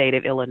system in the state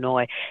of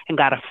Illinois and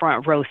got a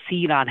front row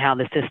seat on how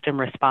the system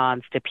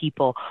responds to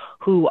people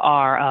who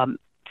are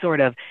sort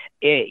of,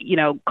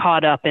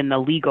 caught up in the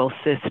legal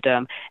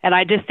system. And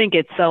I just think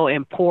it's so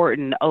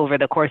important over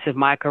the course of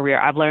my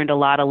career. I've learned a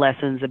lot of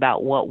lessons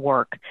about what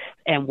works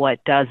and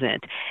what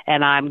doesn't.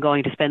 And I'm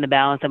going to spend the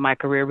balance of my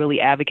career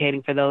really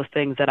advocating for those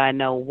things that I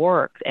know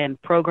work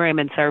and program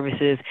and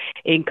services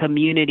in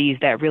communities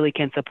that really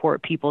can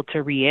support people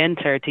to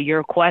reenter. To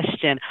your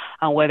question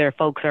on whether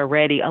folks are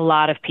ready, a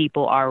lot of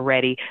people are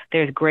ready.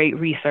 There's great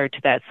research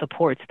that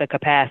supports the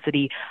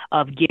capacity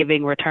of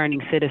giving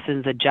returning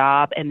citizens a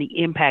job and the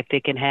impact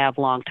it can have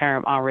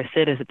long-term on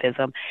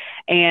recidivism.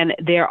 And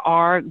there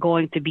are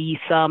going to be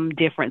some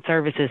different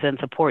services and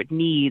support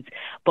needs,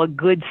 but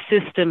good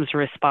systems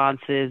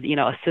responses,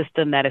 a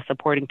system that is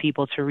supporting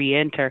people to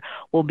reenter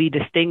will be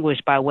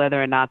distinguished by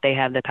whether or not they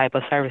have the type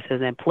of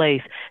services in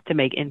place to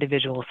make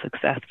individuals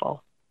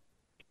successful.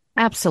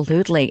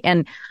 Absolutely.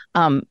 And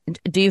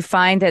do you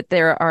find that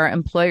there are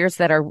employers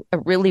that are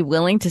really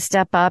willing to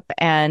step up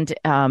and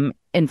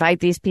invite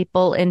these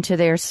people into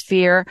their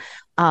sphere?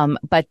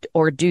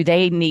 Or do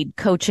they need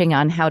coaching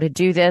on how to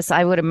do this?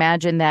 I would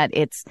imagine that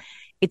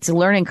it's a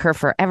learning curve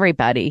for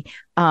everybody.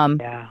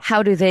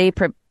 How do they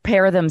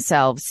prepare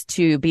themselves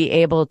to be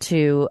able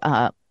to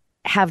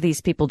have these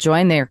people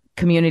join their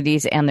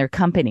communities and their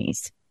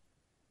companies?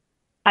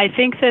 I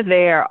think that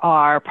there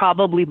are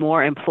probably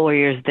more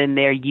employers than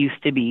there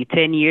used to be.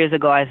 10 years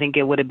ago, I think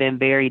it would have been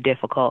very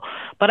difficult.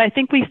 But I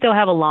think we still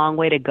have a long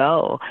way to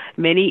go.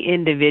 Many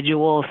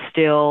individuals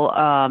still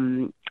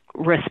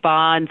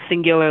respond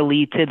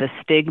singularly to the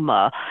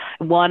stigma.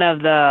 One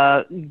of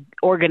the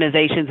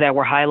organizations that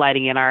we're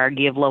highlighting in our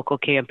Give Local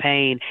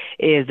campaign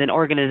is an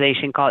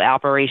organization called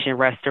Operation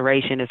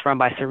Restoration. It's run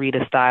by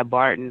Sarita Sty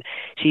Barton.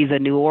 She's a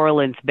New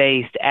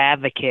Orleans-based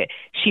advocate.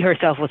 She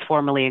herself was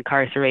formerly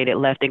incarcerated,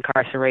 left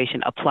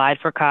incarceration, applied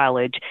for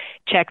college,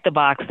 checked the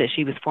box that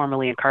she was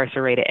formerly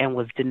incarcerated, and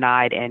was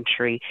denied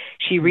entry.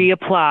 She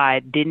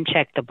reapplied, didn't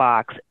check the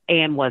box,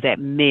 and was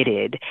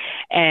admitted,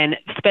 and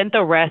spent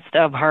the rest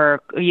of her,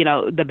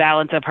 the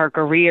balance of her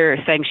career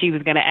saying she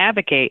was going to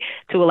advocate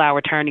to allow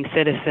returning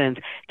citizens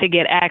to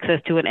get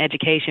access to an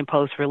education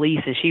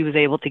post-release. And she was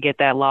able to get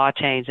that law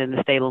changed in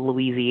the state of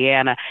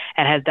Louisiana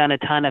and has done a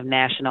ton of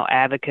national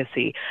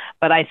advocacy.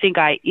 But I think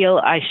I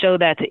show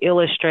that to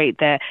illustrate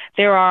that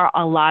there are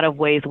a lot of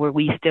ways where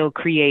we still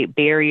create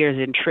barriers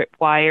and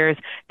tripwires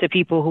to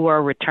people who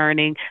are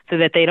returning so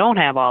that they don't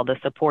have all the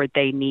support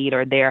they need,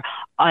 or there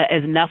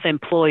as enough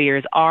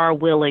employers are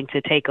willing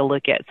to take a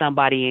look at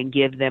somebody and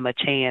give them a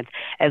chance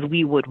as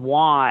we would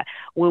want,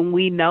 when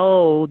we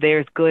know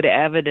there's good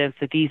evidence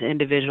that these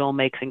individuals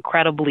makes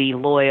incredibly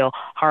loyal,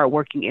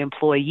 hardworking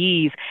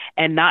employees,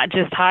 and not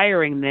just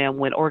hiring them.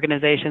 When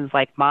organizations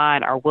like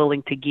mine are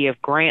willing to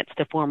give grants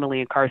to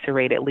formerly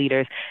incarcerated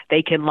leaders,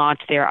 they can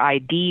launch their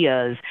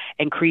ideas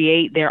and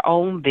create their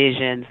own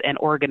visions and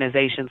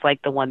organizations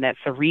like the one that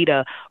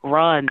Sarita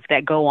runs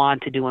that go on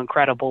to do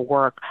incredible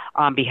work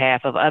on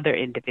behalf of other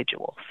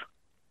individuals.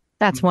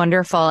 That's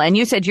wonderful. And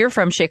you said you're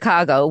from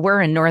Chicago. We're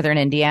in northern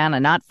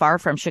Indiana, not far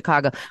from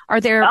Chicago. Are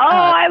there?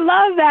 I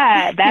love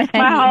that. That's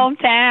my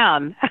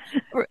hometown.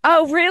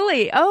 Oh,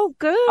 really? Oh,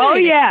 good. Oh,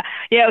 yeah.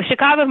 Yeah,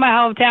 Chicago's my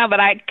hometown, but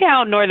I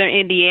count northern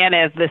Indiana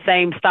as the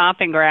same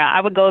stomping ground.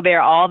 I would go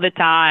there all the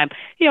time,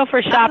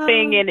 for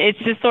shopping, and it's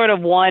just sort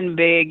of one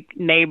big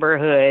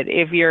neighborhood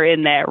if you're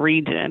in that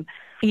region.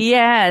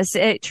 Yes,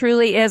 it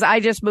truly is. I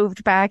just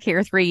moved back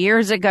here 3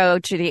 years ago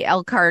to the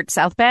Elkhart,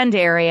 South Bend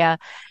area.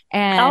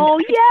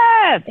 And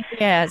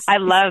yes, I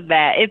love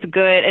that. It's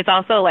good. It's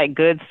also like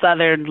good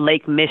southern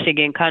Lake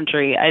Michigan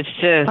country. It's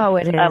just,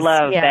 it is. I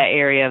love that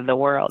area of the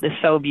world. It's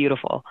so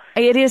beautiful.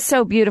 It is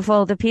so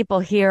beautiful. The people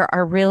here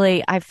are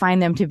really, I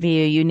find them to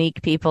be a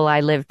unique people.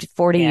 I lived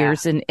 40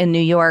 years in New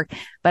York,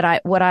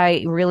 but what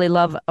I really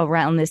love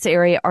around this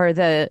area are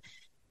the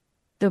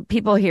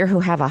people here who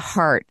have a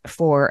heart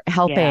for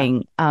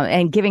helping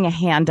and giving a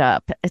hand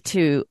up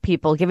to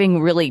people, giving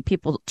really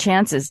people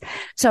chances.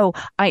 So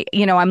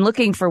I'm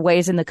looking for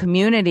ways in the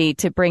community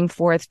to bring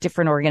forth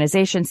different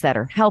organizations that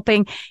are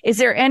helping. Is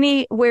there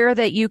anywhere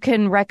that you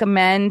can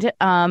recommend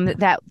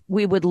that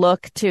we would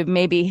look to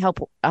maybe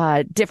help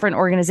different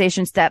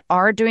organizations that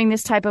are doing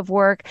this type of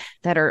work,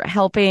 that are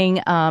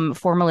helping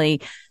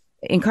formerly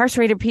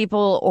incarcerated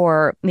people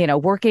or,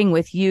 working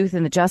with youth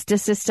in the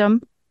justice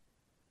system?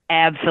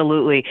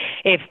 Absolutely.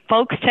 If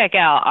folks check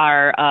out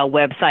our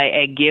website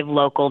at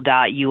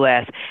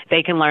givelocal.us,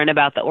 they can learn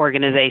about the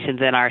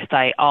organizations in our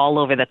site all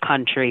over the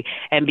country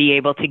and be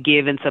able to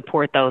give and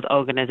support those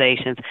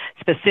organizations.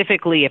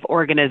 Specifically, if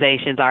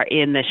organizations are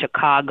in the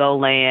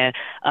Chicagoland,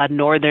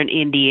 northern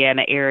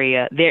Indiana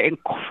area, they're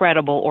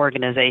incredible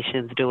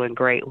organizations doing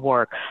great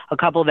work. A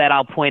couple that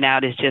I'll point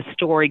out is just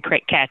Story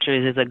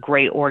Catchers is a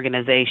great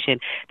organization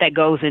that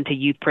goes into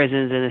youth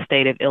prisons in the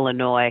state of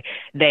Illinois.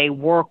 They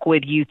work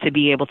with youth to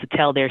be able to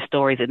tell their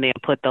stories and then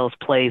put those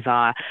plays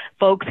on.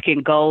 Folks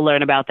can go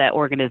learn about that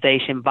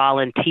organization,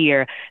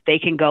 volunteer. They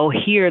can go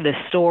hear the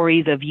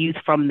stories of youth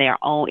from their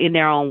own, in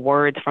their own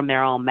words, from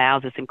their own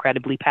mouths. It's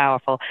incredibly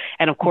powerful.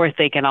 And of course,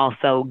 they can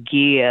also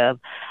give.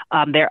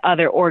 There are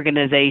other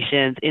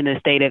organizations in the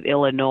state of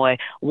Illinois.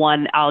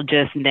 One I'll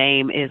just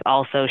name is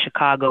also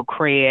Chicago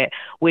Cred,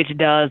 which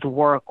does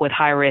work with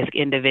high-risk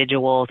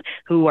individuals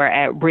who are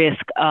at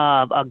risk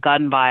of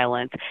gun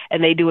violence.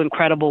 And they do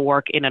incredible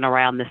work in and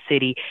around the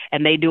city.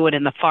 And they do it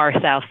in the far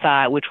south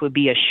side, which would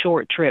be a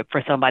short trip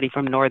for somebody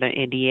from northern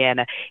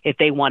Indiana if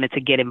they wanted to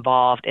get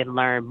involved and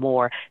learn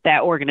more.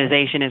 That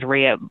organization is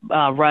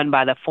run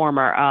by the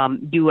former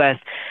U.S.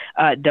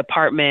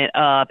 Department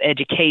of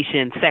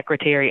Education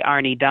Secretary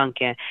Arnie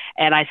Duncan.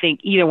 And I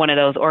think either one of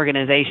those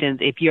organizations,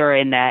 if you're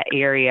in that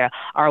area,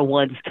 are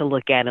ones to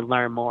look at and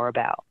learn more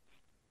about.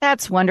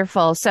 That's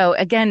wonderful. So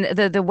again,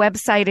 the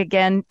website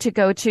again to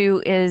go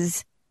to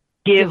is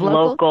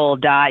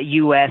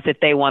givelocal.us if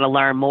they want to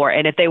learn more.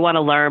 And if they want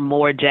to learn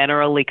more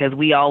generally, because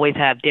we always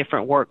have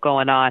different work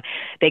going on,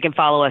 they can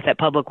follow us at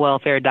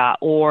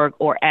publicwelfare.org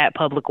or at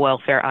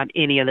publicwelfare on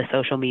any of the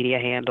social media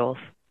handles.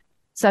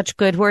 Such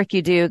good work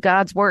you do.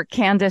 God's work.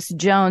 Candace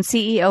Jones,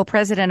 CEO,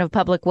 President of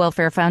Public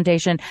Welfare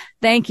Foundation.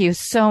 Thank you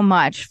so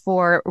much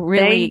for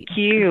really, thank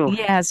you.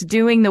 Yes,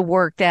 doing the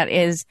work that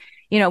is,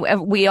 you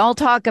know, we all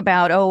talk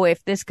about, oh,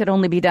 if this could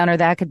only be done or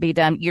that could be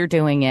done, you're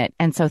doing it.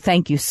 And so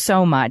thank you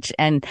so much.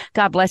 And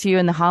God bless you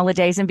in the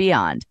holidays and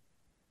beyond.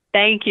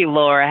 Thank you,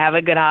 Laura. Have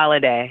a good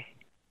holiday.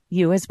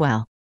 You as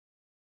well.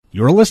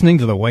 You're listening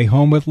to The Way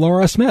Home with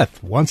Laura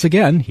Smith. Once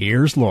again,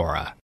 here's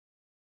Laura.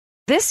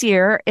 This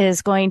year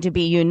is going to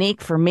be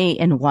unique for me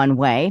in one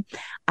way.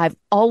 I've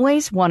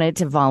always wanted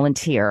to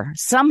volunteer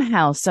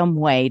somehow, some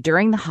way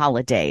during the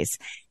holidays.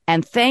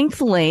 And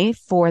thankfully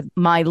for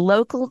my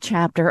local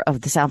chapter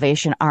of the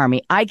Salvation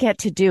Army, I get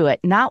to do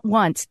it not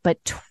once, but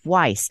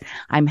twice.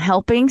 I'm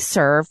helping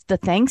serve the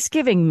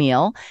Thanksgiving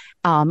meal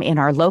in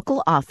our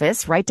local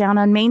office right down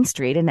on Main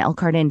Street in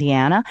Elkhart,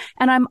 Indiana.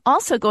 And I'm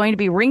also going to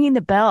be ringing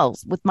the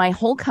bells with my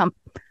whole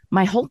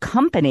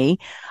company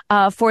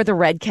for the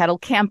Red Kettle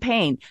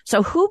campaign.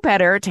 So who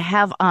better to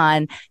have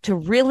on to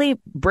really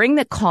bring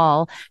the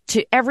call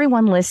to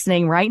everyone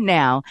listening right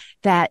now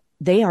that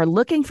they are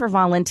looking for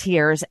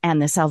volunteers,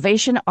 and the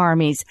Salvation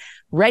Army's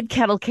Red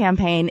Kettle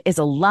campaign is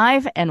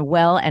alive and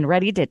well and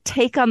ready to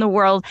take on the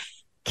world.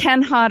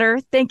 Ken Hodder,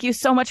 thank you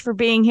so much for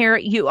being here.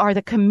 You are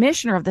the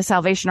commissioner of the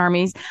Salvation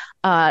Army's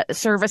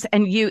service,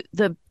 and you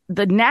the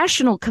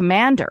national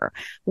commander.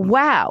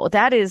 Wow,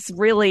 that is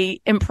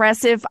really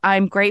impressive.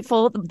 I'm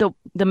grateful.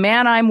 The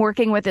man I'm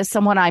working with is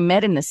someone I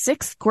met in the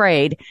 6th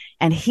grade,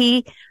 and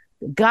he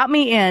got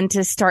me in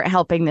to start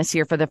helping this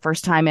year for the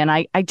first time. And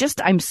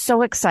I'm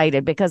so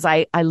excited because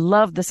I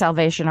love the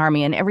Salvation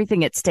Army and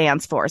everything it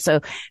stands for. So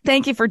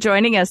thank you for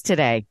joining us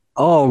today.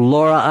 Oh,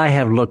 Laura, I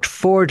have looked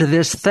forward to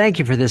this. Thank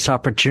you for this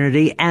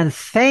opportunity, and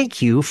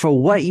thank you for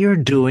what you're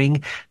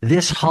doing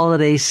this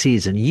holiday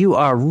season. You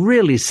are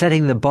really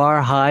setting the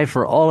bar high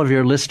for all of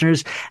your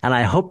listeners, and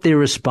I hope they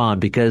respond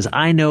because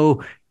I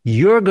know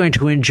you're going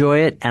to enjoy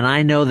it, and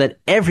I know that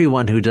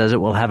everyone who does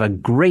it will have a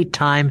great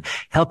time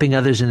helping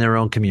others in their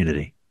own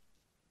community.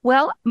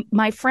 Well,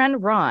 my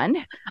friend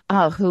Ron,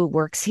 who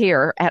works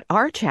here at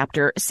our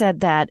chapter,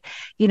 said that,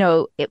 you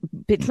know,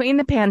 between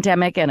the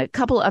pandemic and a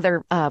couple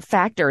other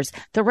factors,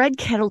 the Red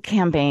Kettle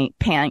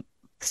campaign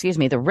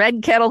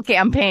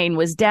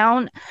was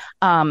down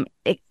a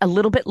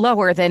little bit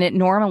lower than it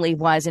normally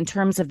was in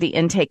terms of the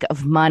intake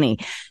of money.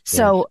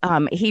 So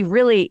he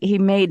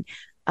made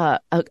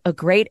a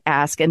great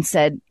ask and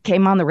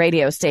came on the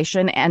radio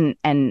station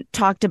and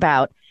talked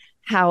about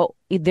how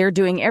they're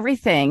doing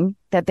everything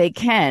that they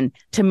can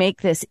to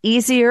make this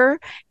easier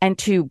and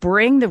to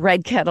bring the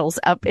Red Kettles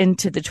up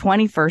into the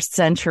 21st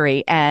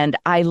century. And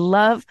I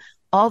love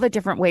all the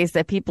different ways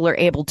that people are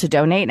able to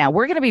donate. Now,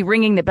 we're going to be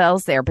ringing the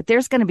bells there, but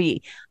there's going to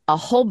be a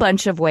whole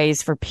bunch of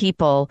ways for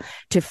people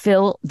to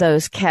fill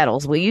those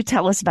kettles. Will you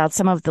tell us about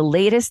some of the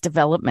latest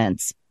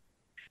developments?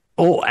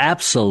 Oh,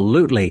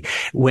 absolutely.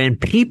 When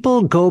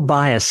people go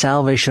buy a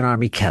Salvation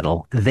Army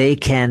kettle, they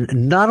can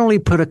not only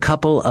put a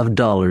couple of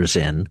dollars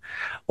in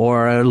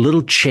or a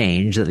little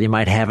change that they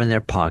might have in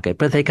their pocket,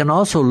 but they can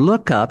also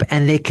look up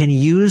and they can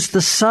use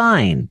the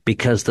sign,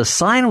 because the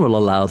sign will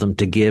allow them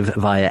to give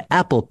via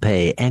Apple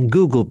Pay and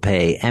Google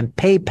Pay and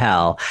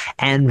PayPal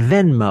and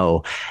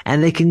Venmo.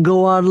 And they can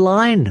go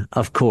online,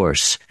 of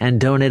course, and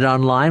donate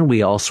online.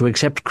 We also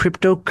accept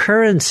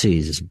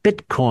cryptocurrencies,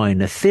 Bitcoin,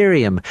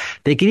 Ethereum.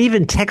 They can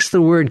even text text the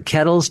word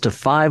kettles to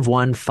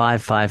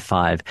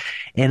 51555.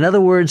 In other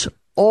words,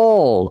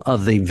 all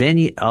of the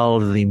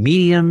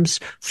mediums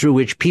through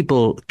which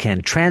people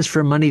can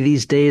transfer money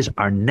these days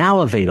are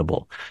now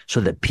available so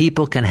that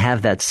people can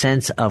have that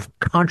sense of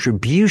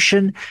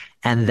contribution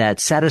and that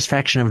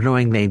satisfaction of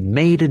knowing they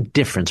made a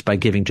difference by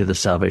giving to the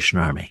Salvation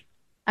Army.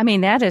 I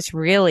mean, that is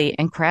really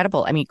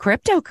incredible. I mean,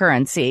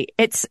 cryptocurrency,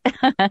 it's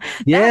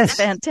Yes. that's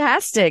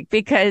fantastic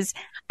because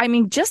I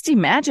mean, just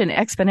imagine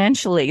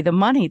exponentially the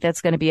money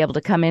that's going to be able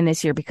to come in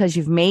this year because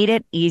you've made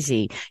it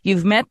easy.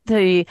 You've met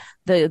the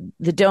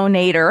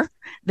donator,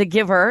 the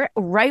giver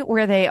right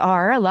where they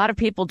are. A lot of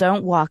people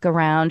don't walk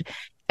around,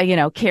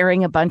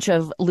 carrying a bunch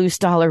of loose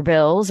dollar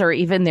bills or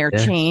even their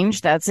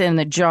change that's in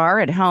the jar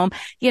at home,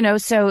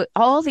 so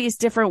all these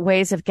different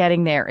ways of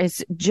getting there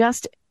is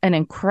just an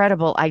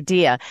incredible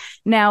idea.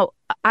 Now,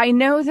 I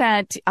know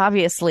that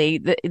obviously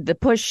the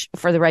push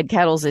for the red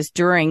kettles is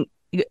during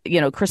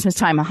Christmas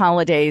time,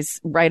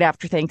 holidays, right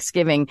after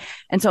Thanksgiving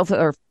and so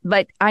forth.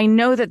 But I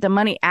know that the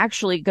money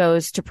actually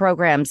goes to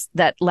programs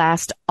that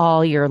last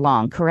all year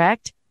long,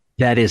 correct?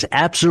 That is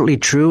absolutely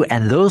true.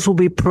 And those will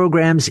be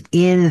programs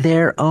in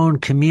their own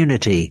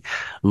community.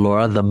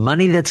 Laura, the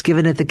money that's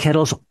given at the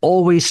kettles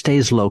always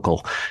stays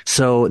local.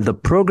 So the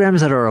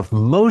programs that are of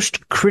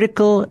most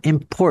critical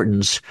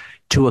importance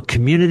to a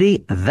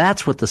community,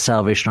 that's what the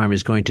Salvation Army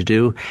is going to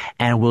do.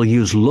 And we'll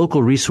use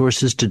local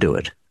resources to do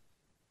it.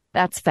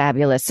 That's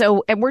fabulous.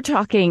 So, and we're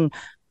talking,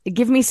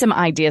 give me some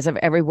ideas of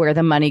everywhere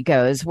the money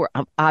goes. We're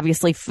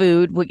obviously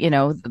food,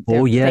 Yes.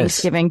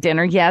 Thanksgiving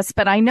dinner. Yes.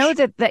 But I know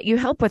that you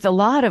help with a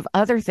lot of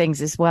other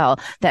things as well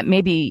that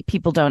maybe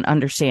people don't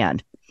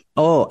understand.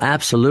 Oh,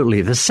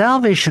 absolutely. The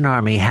Salvation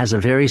Army has a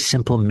very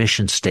simple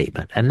mission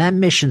statement, and that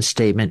mission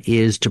statement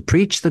is to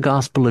preach the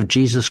gospel of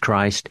Jesus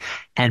Christ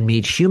and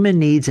meet human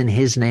needs in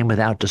his name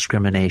without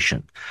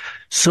discrimination.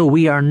 So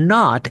we are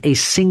not a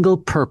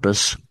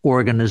single-purpose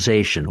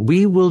organization.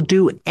 We will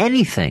do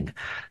anything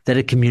that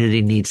a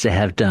community needs to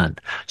have done.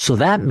 So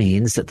that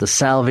means that the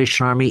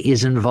Salvation Army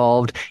is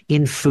involved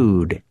in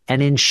food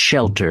and in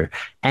shelter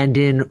and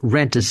in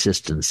rent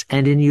assistance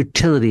and in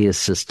utility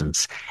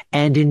assistance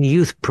and in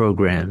youth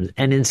programs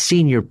and in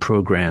senior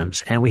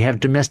programs. And we have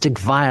domestic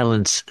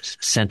violence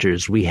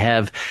centers. We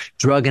have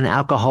drug and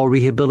alcohol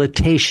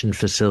rehabilitation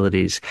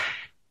facilities.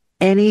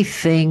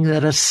 Anything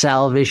that a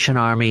Salvation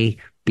Army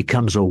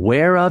becomes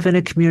aware of in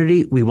a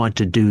community, we want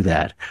to do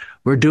that.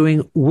 We're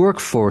doing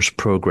workforce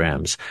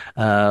programs.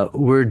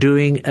 We're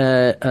doing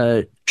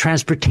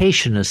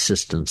transportation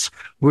assistance.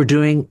 We're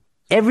doing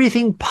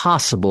everything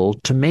possible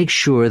to make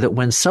sure that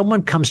when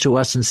someone comes to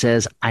us and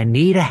says, I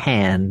need a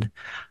hand,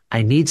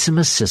 I need some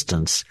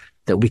assistance,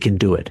 that we can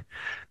do it.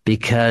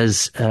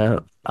 Because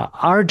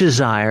our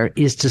desire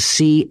is to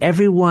see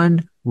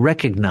everyone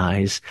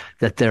recognize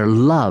that they're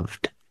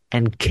loved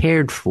and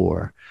cared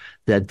for,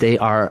 that they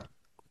are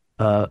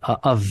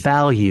of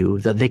value,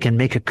 that they can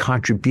make a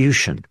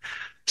contribution.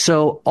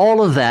 So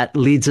all of that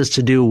leads us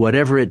to do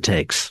whatever it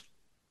takes.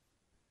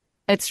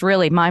 It's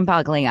really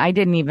mind-boggling. I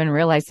didn't even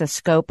realize the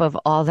scope of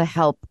all the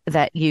help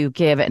that you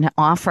give and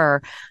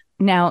offer.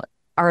 Now,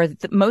 are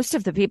most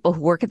of the people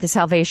who work at the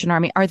Salvation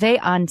Army, are they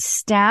on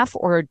staff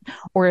or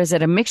is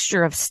it a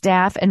mixture of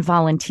staff and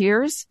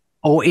volunteers?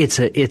 Oh, it's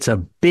a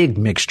big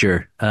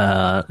mixture,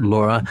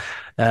 Laura.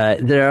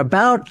 There are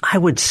about, I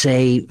would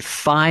say,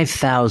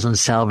 5,000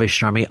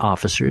 Salvation Army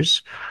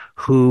officers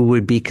who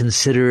would be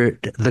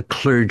considered the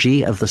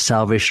clergy of the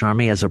Salvation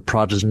Army as a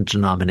Protestant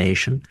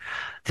denomination.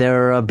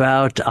 There are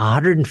about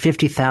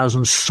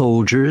 150,000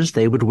 soldiers.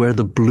 They would wear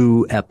the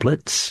blue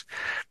epaulets.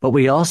 But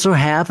we also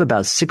have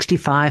about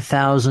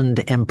 65,000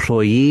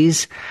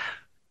 employees.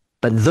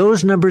 But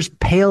those numbers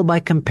pale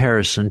by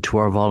comparison to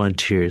our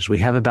volunteers. We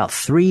have about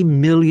 3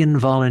 million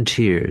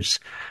volunteers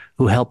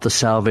who help the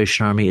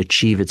Salvation Army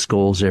achieve its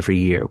goals every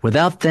year.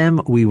 Without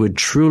them, we would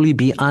truly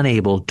be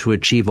unable to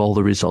achieve all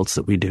the results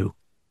that we do.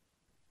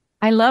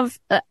 I love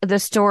the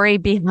story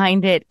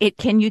behind it.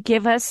 Can you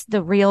give us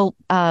the real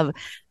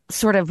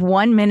sort of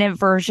 1-minute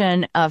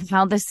version of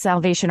how the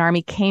Salvation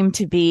Army came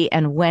to be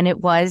and when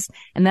it was?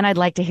 And then I'd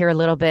like to hear a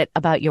little bit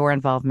about your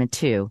involvement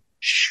too.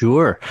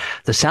 Sure.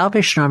 The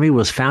Salvation Army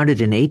was founded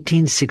in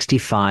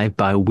 1865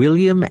 by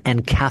William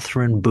and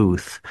Catherine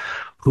Booth,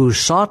 who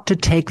sought to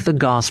take the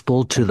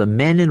gospel to the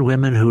men and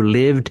women who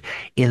lived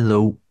in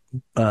the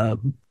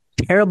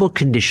terrible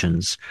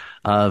conditions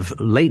of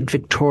late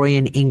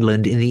Victorian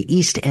England in the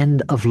East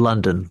End of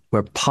London,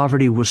 where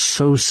poverty was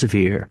so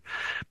severe.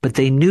 But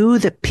they knew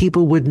that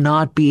people would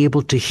not be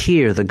able to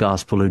hear the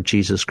gospel of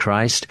Jesus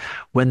Christ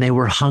when they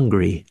were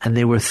hungry and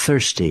they were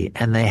thirsty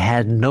and they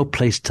had no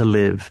place to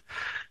live.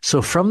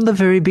 So from the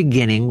very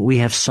beginning, we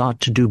have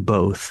sought to do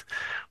both.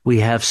 We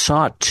have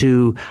sought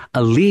to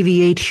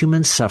alleviate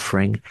human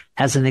suffering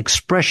as an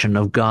expression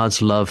of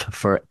God's love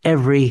for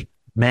every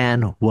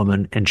man,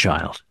 woman, and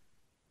child.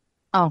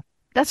 Oh,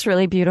 That's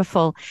really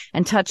beautiful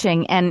and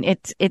touching. And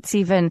it's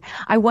even,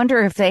 I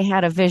wonder if they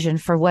had a vision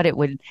for what it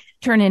would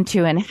turn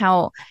into and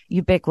how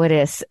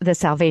ubiquitous the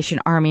Salvation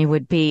Army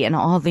would be and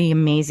all the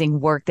amazing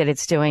work that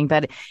it's doing.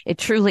 But it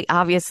truly,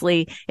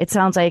 obviously, it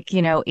sounds like,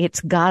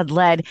 it's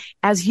God-led,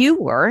 as you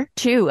were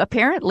too,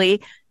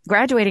 apparently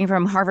graduating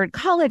from Harvard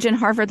College and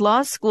Harvard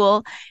Law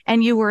School,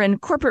 and you were in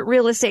corporate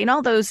real estate and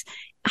all those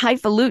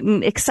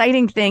highfalutin,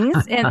 exciting things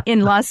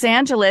in Los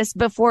Angeles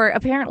before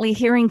apparently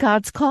hearing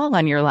God's call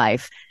on your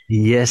life.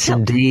 Yes,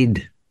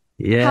 indeed.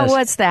 Yes. How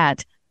was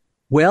that?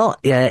 Well,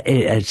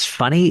 it's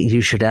funny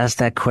you should ask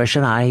that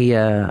question.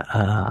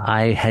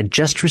 I had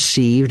just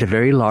received a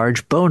very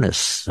large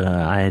bonus.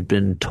 I had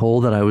been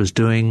told that I was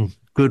doing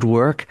good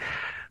work,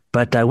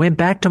 but I went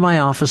back to my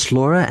office,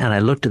 Laura, and I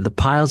looked at the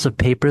piles of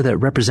paper that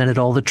represented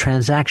all the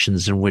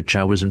transactions in which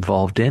I was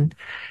involved in.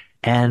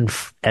 And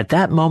at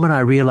that moment,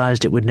 I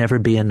realized it would never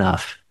be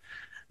enough.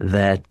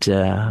 That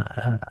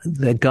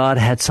God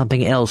had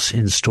something else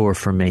in store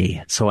for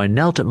me. So I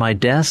knelt at my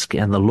desk,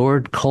 and the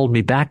Lord called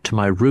me back to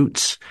my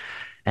roots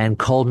and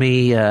called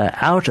me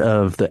out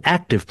of the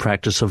active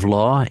practice of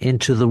law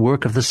into the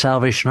work of the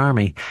Salvation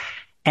Army.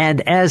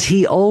 And as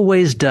he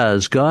always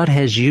does, God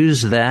has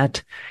used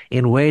that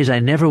in ways I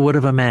never would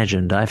have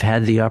imagined. I've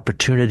had the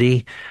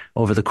opportunity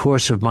over the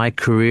course of my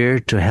career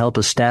to help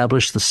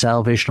establish the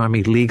Salvation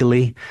Army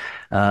legally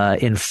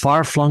in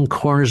far-flung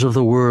corners of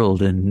the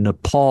world, in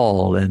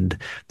Nepal and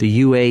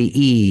the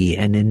UAE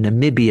and in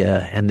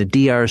Namibia and the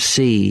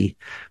DRC,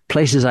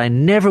 places I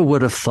never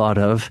would have thought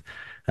of,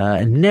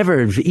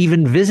 never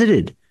even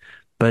visited.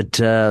 But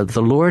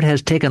the Lord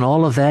has taken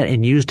all of that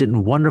and used it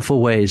in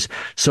wonderful ways.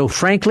 So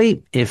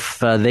frankly, if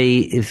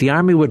the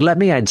Army would let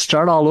me, I'd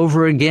start all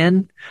over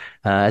again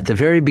at the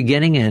very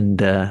beginning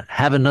and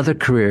have another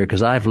career,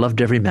 because I've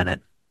loved every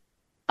minute.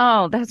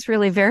 Oh, that's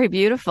really very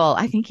beautiful.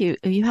 I think you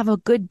have a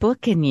good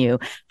book in you.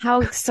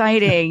 How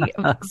exciting.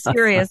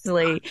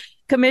 Seriously.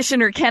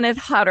 Commissioner Kenneth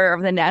Hutter,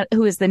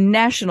 who is the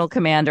National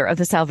Commander of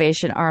the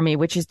Salvation Army,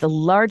 which is the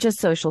largest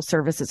social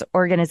services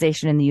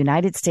organization in the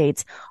United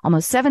States,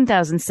 almost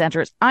 7,000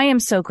 centers. I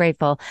am so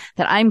grateful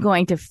that I'm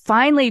going to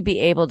finally be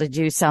able to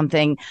do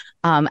something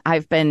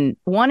I've been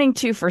wanting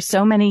to for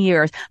so many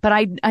years. But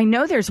I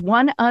know there's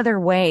one other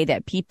way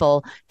that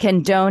people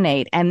can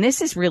donate, and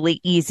this is really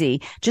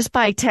easy. Just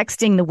by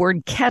texting the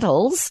word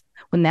kettles,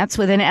 when that's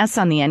with an S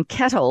on the end,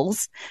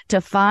 kettles, to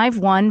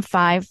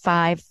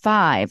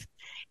 51555.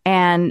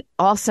 And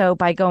also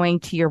by going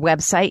to your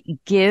website,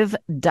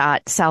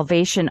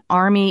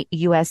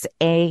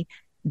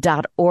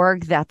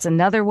 give.salvationarmyusa.org. That's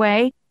another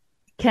way.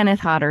 Kenneth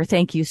Hutter,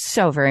 thank you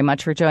so very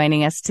much for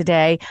joining us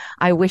today.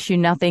 I wish you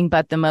nothing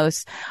but the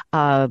most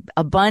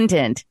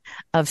abundant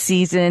of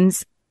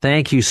seasons.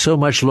 Thank you so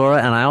much, Laura.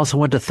 And I also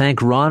want to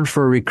thank Ron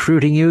for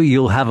recruiting you.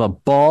 You'll have a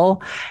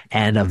ball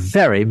and a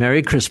very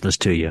Merry Christmas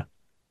to you.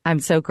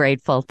 I'm so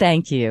grateful.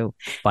 Thank you.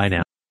 Bye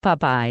now.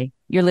 Bye-bye.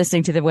 You're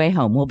listening to The Way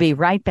Home. We'll be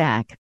right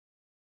back.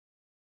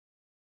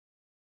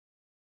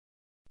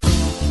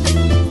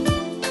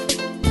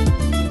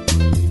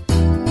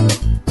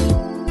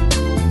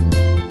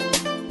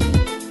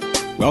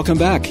 Welcome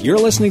back. You're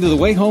listening to The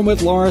Way Home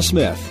with Laura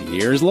Smith.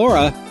 Here's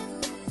Laura.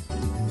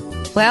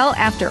 Well,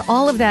 after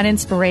all of that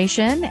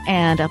inspiration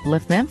and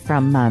upliftment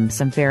from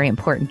some very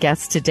important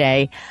guests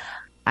today,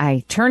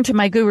 I turn to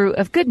my guru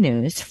of good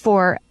news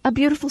for a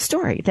beautiful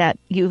story that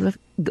you've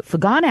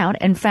gone out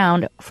and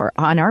found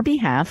on our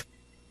behalf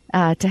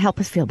to help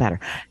us feel better.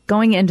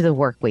 Going into the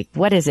work week,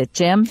 what is it,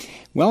 Jim?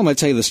 Well, I'm going to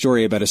tell you the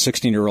story about a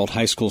 16-year-old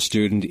high school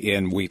student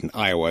in Wheaton,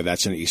 Iowa.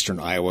 That's in eastern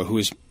Iowa, who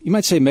is, you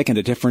might say, making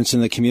a difference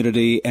in the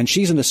community. And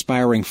she's an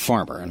aspiring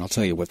farmer, and I'll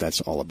tell you what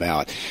that's all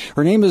about.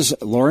 Her name is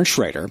Lauren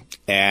Schrader,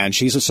 and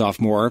she's a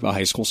sophomore, a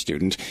high school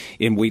student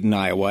in Wheaton,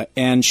 Iowa.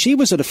 And she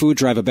was at a food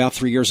drive about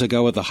 3 years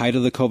ago at the height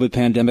of the COVID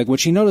pandemic when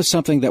she noticed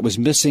something that was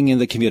missing in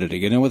the community.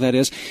 You know what that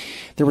is?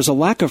 There was a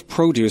lack of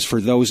produce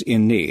for those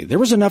in need. There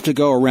was enough to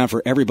go around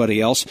for everybody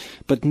else,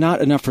 but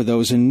not enough for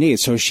those in need.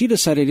 So she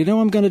decided, you know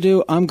what I'm going to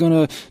do? I'm going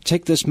to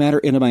take this matter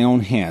into my own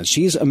hands.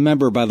 She's a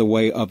member, by the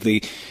way, of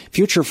the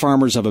Future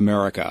Farmers of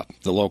America,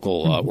 the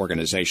local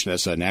organization.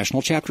 That's a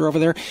national chapter over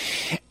there.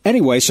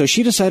 Anyway, so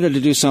she decided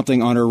to do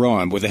something on her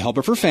own with the help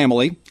of her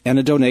family and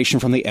a donation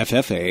from the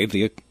FFA,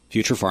 the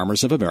Future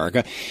Farmers of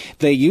America.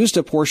 They used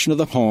a portion of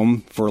the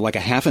home for like a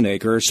half an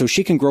acre so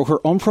she can grow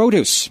her own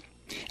produce.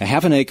 A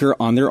half an acre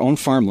on their own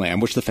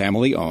farmland, which the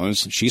family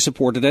owns. She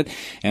supported it,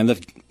 and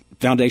the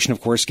foundation, of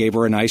course, gave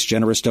her a nice,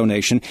 generous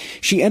donation.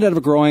 She ended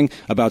up growing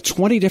about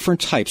 20 different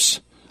types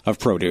of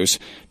produce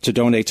to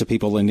donate to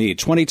people in need.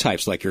 20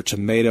 types, like your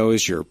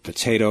tomatoes, your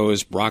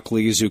potatoes,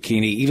 broccoli,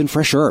 zucchini, even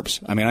fresh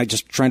herbs. I mean, I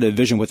just trying to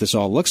envision what this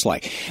all looks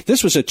like.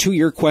 This was a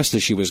 2-year quest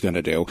that she was going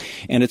to do,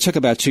 and it took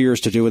about 2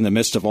 years to do in the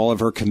midst of all of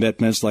her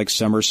commitments, like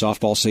summer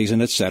softball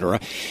season, etc.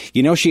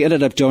 You know, she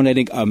ended up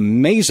donating,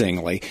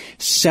 amazingly,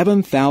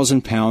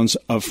 7,000 pounds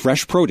of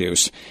fresh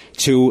produce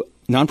to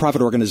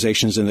nonprofit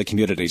organizations in the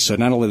community. So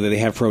not only do they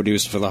have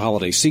produce for the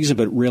holiday season,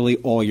 but really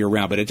all year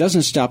round. But it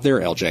doesn't stop there,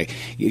 LJ,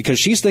 because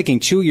she's thinking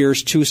 2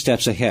 years, 2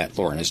 steps ahead.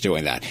 Lauren is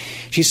doing that.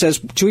 She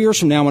says 2 years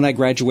from now, when I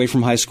graduate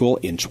from high school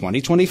in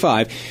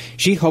 2025,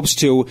 she hopes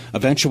to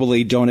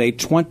eventually donate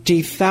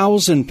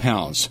 20,000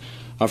 pounds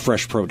of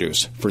fresh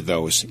produce for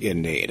those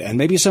in need. And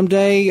maybe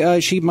someday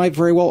she might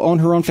very well own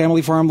her own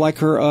family farm like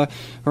her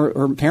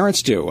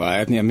parents do.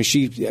 I mean,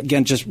 she,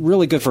 again, just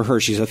really good for her.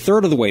 She's a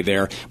third of the way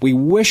there. We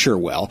wish her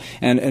well.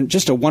 And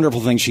just a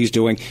wonderful thing she's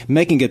doing,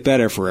 making it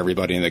better for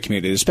everybody in the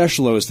community,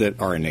 especially those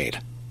that are in need.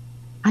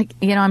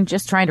 I'm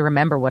just trying to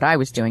remember what I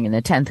was doing in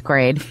the 10th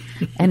grade,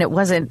 and it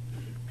wasn't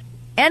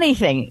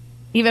anything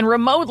even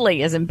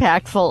remotely as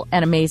impactful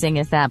and amazing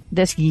as that.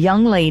 This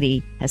young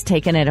lady has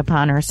taken it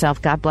upon herself.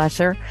 God bless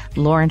her.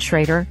 Lauren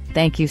Schrader,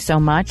 thank you so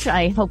much.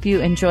 I hope you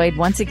enjoyed,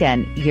 once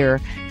again, your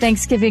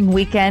Thanksgiving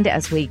weekend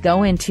as we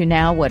go into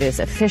now what is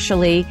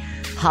officially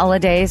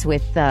holidays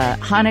with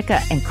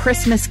Hanukkah and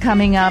Christmas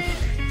coming up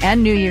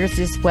and New Year's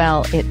as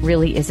well. It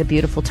really is a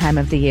beautiful time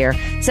of the year.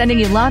 Sending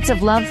you lots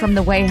of love from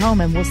the way home,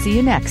 and we'll see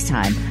you next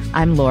time.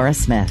 I'm Laura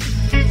Smith.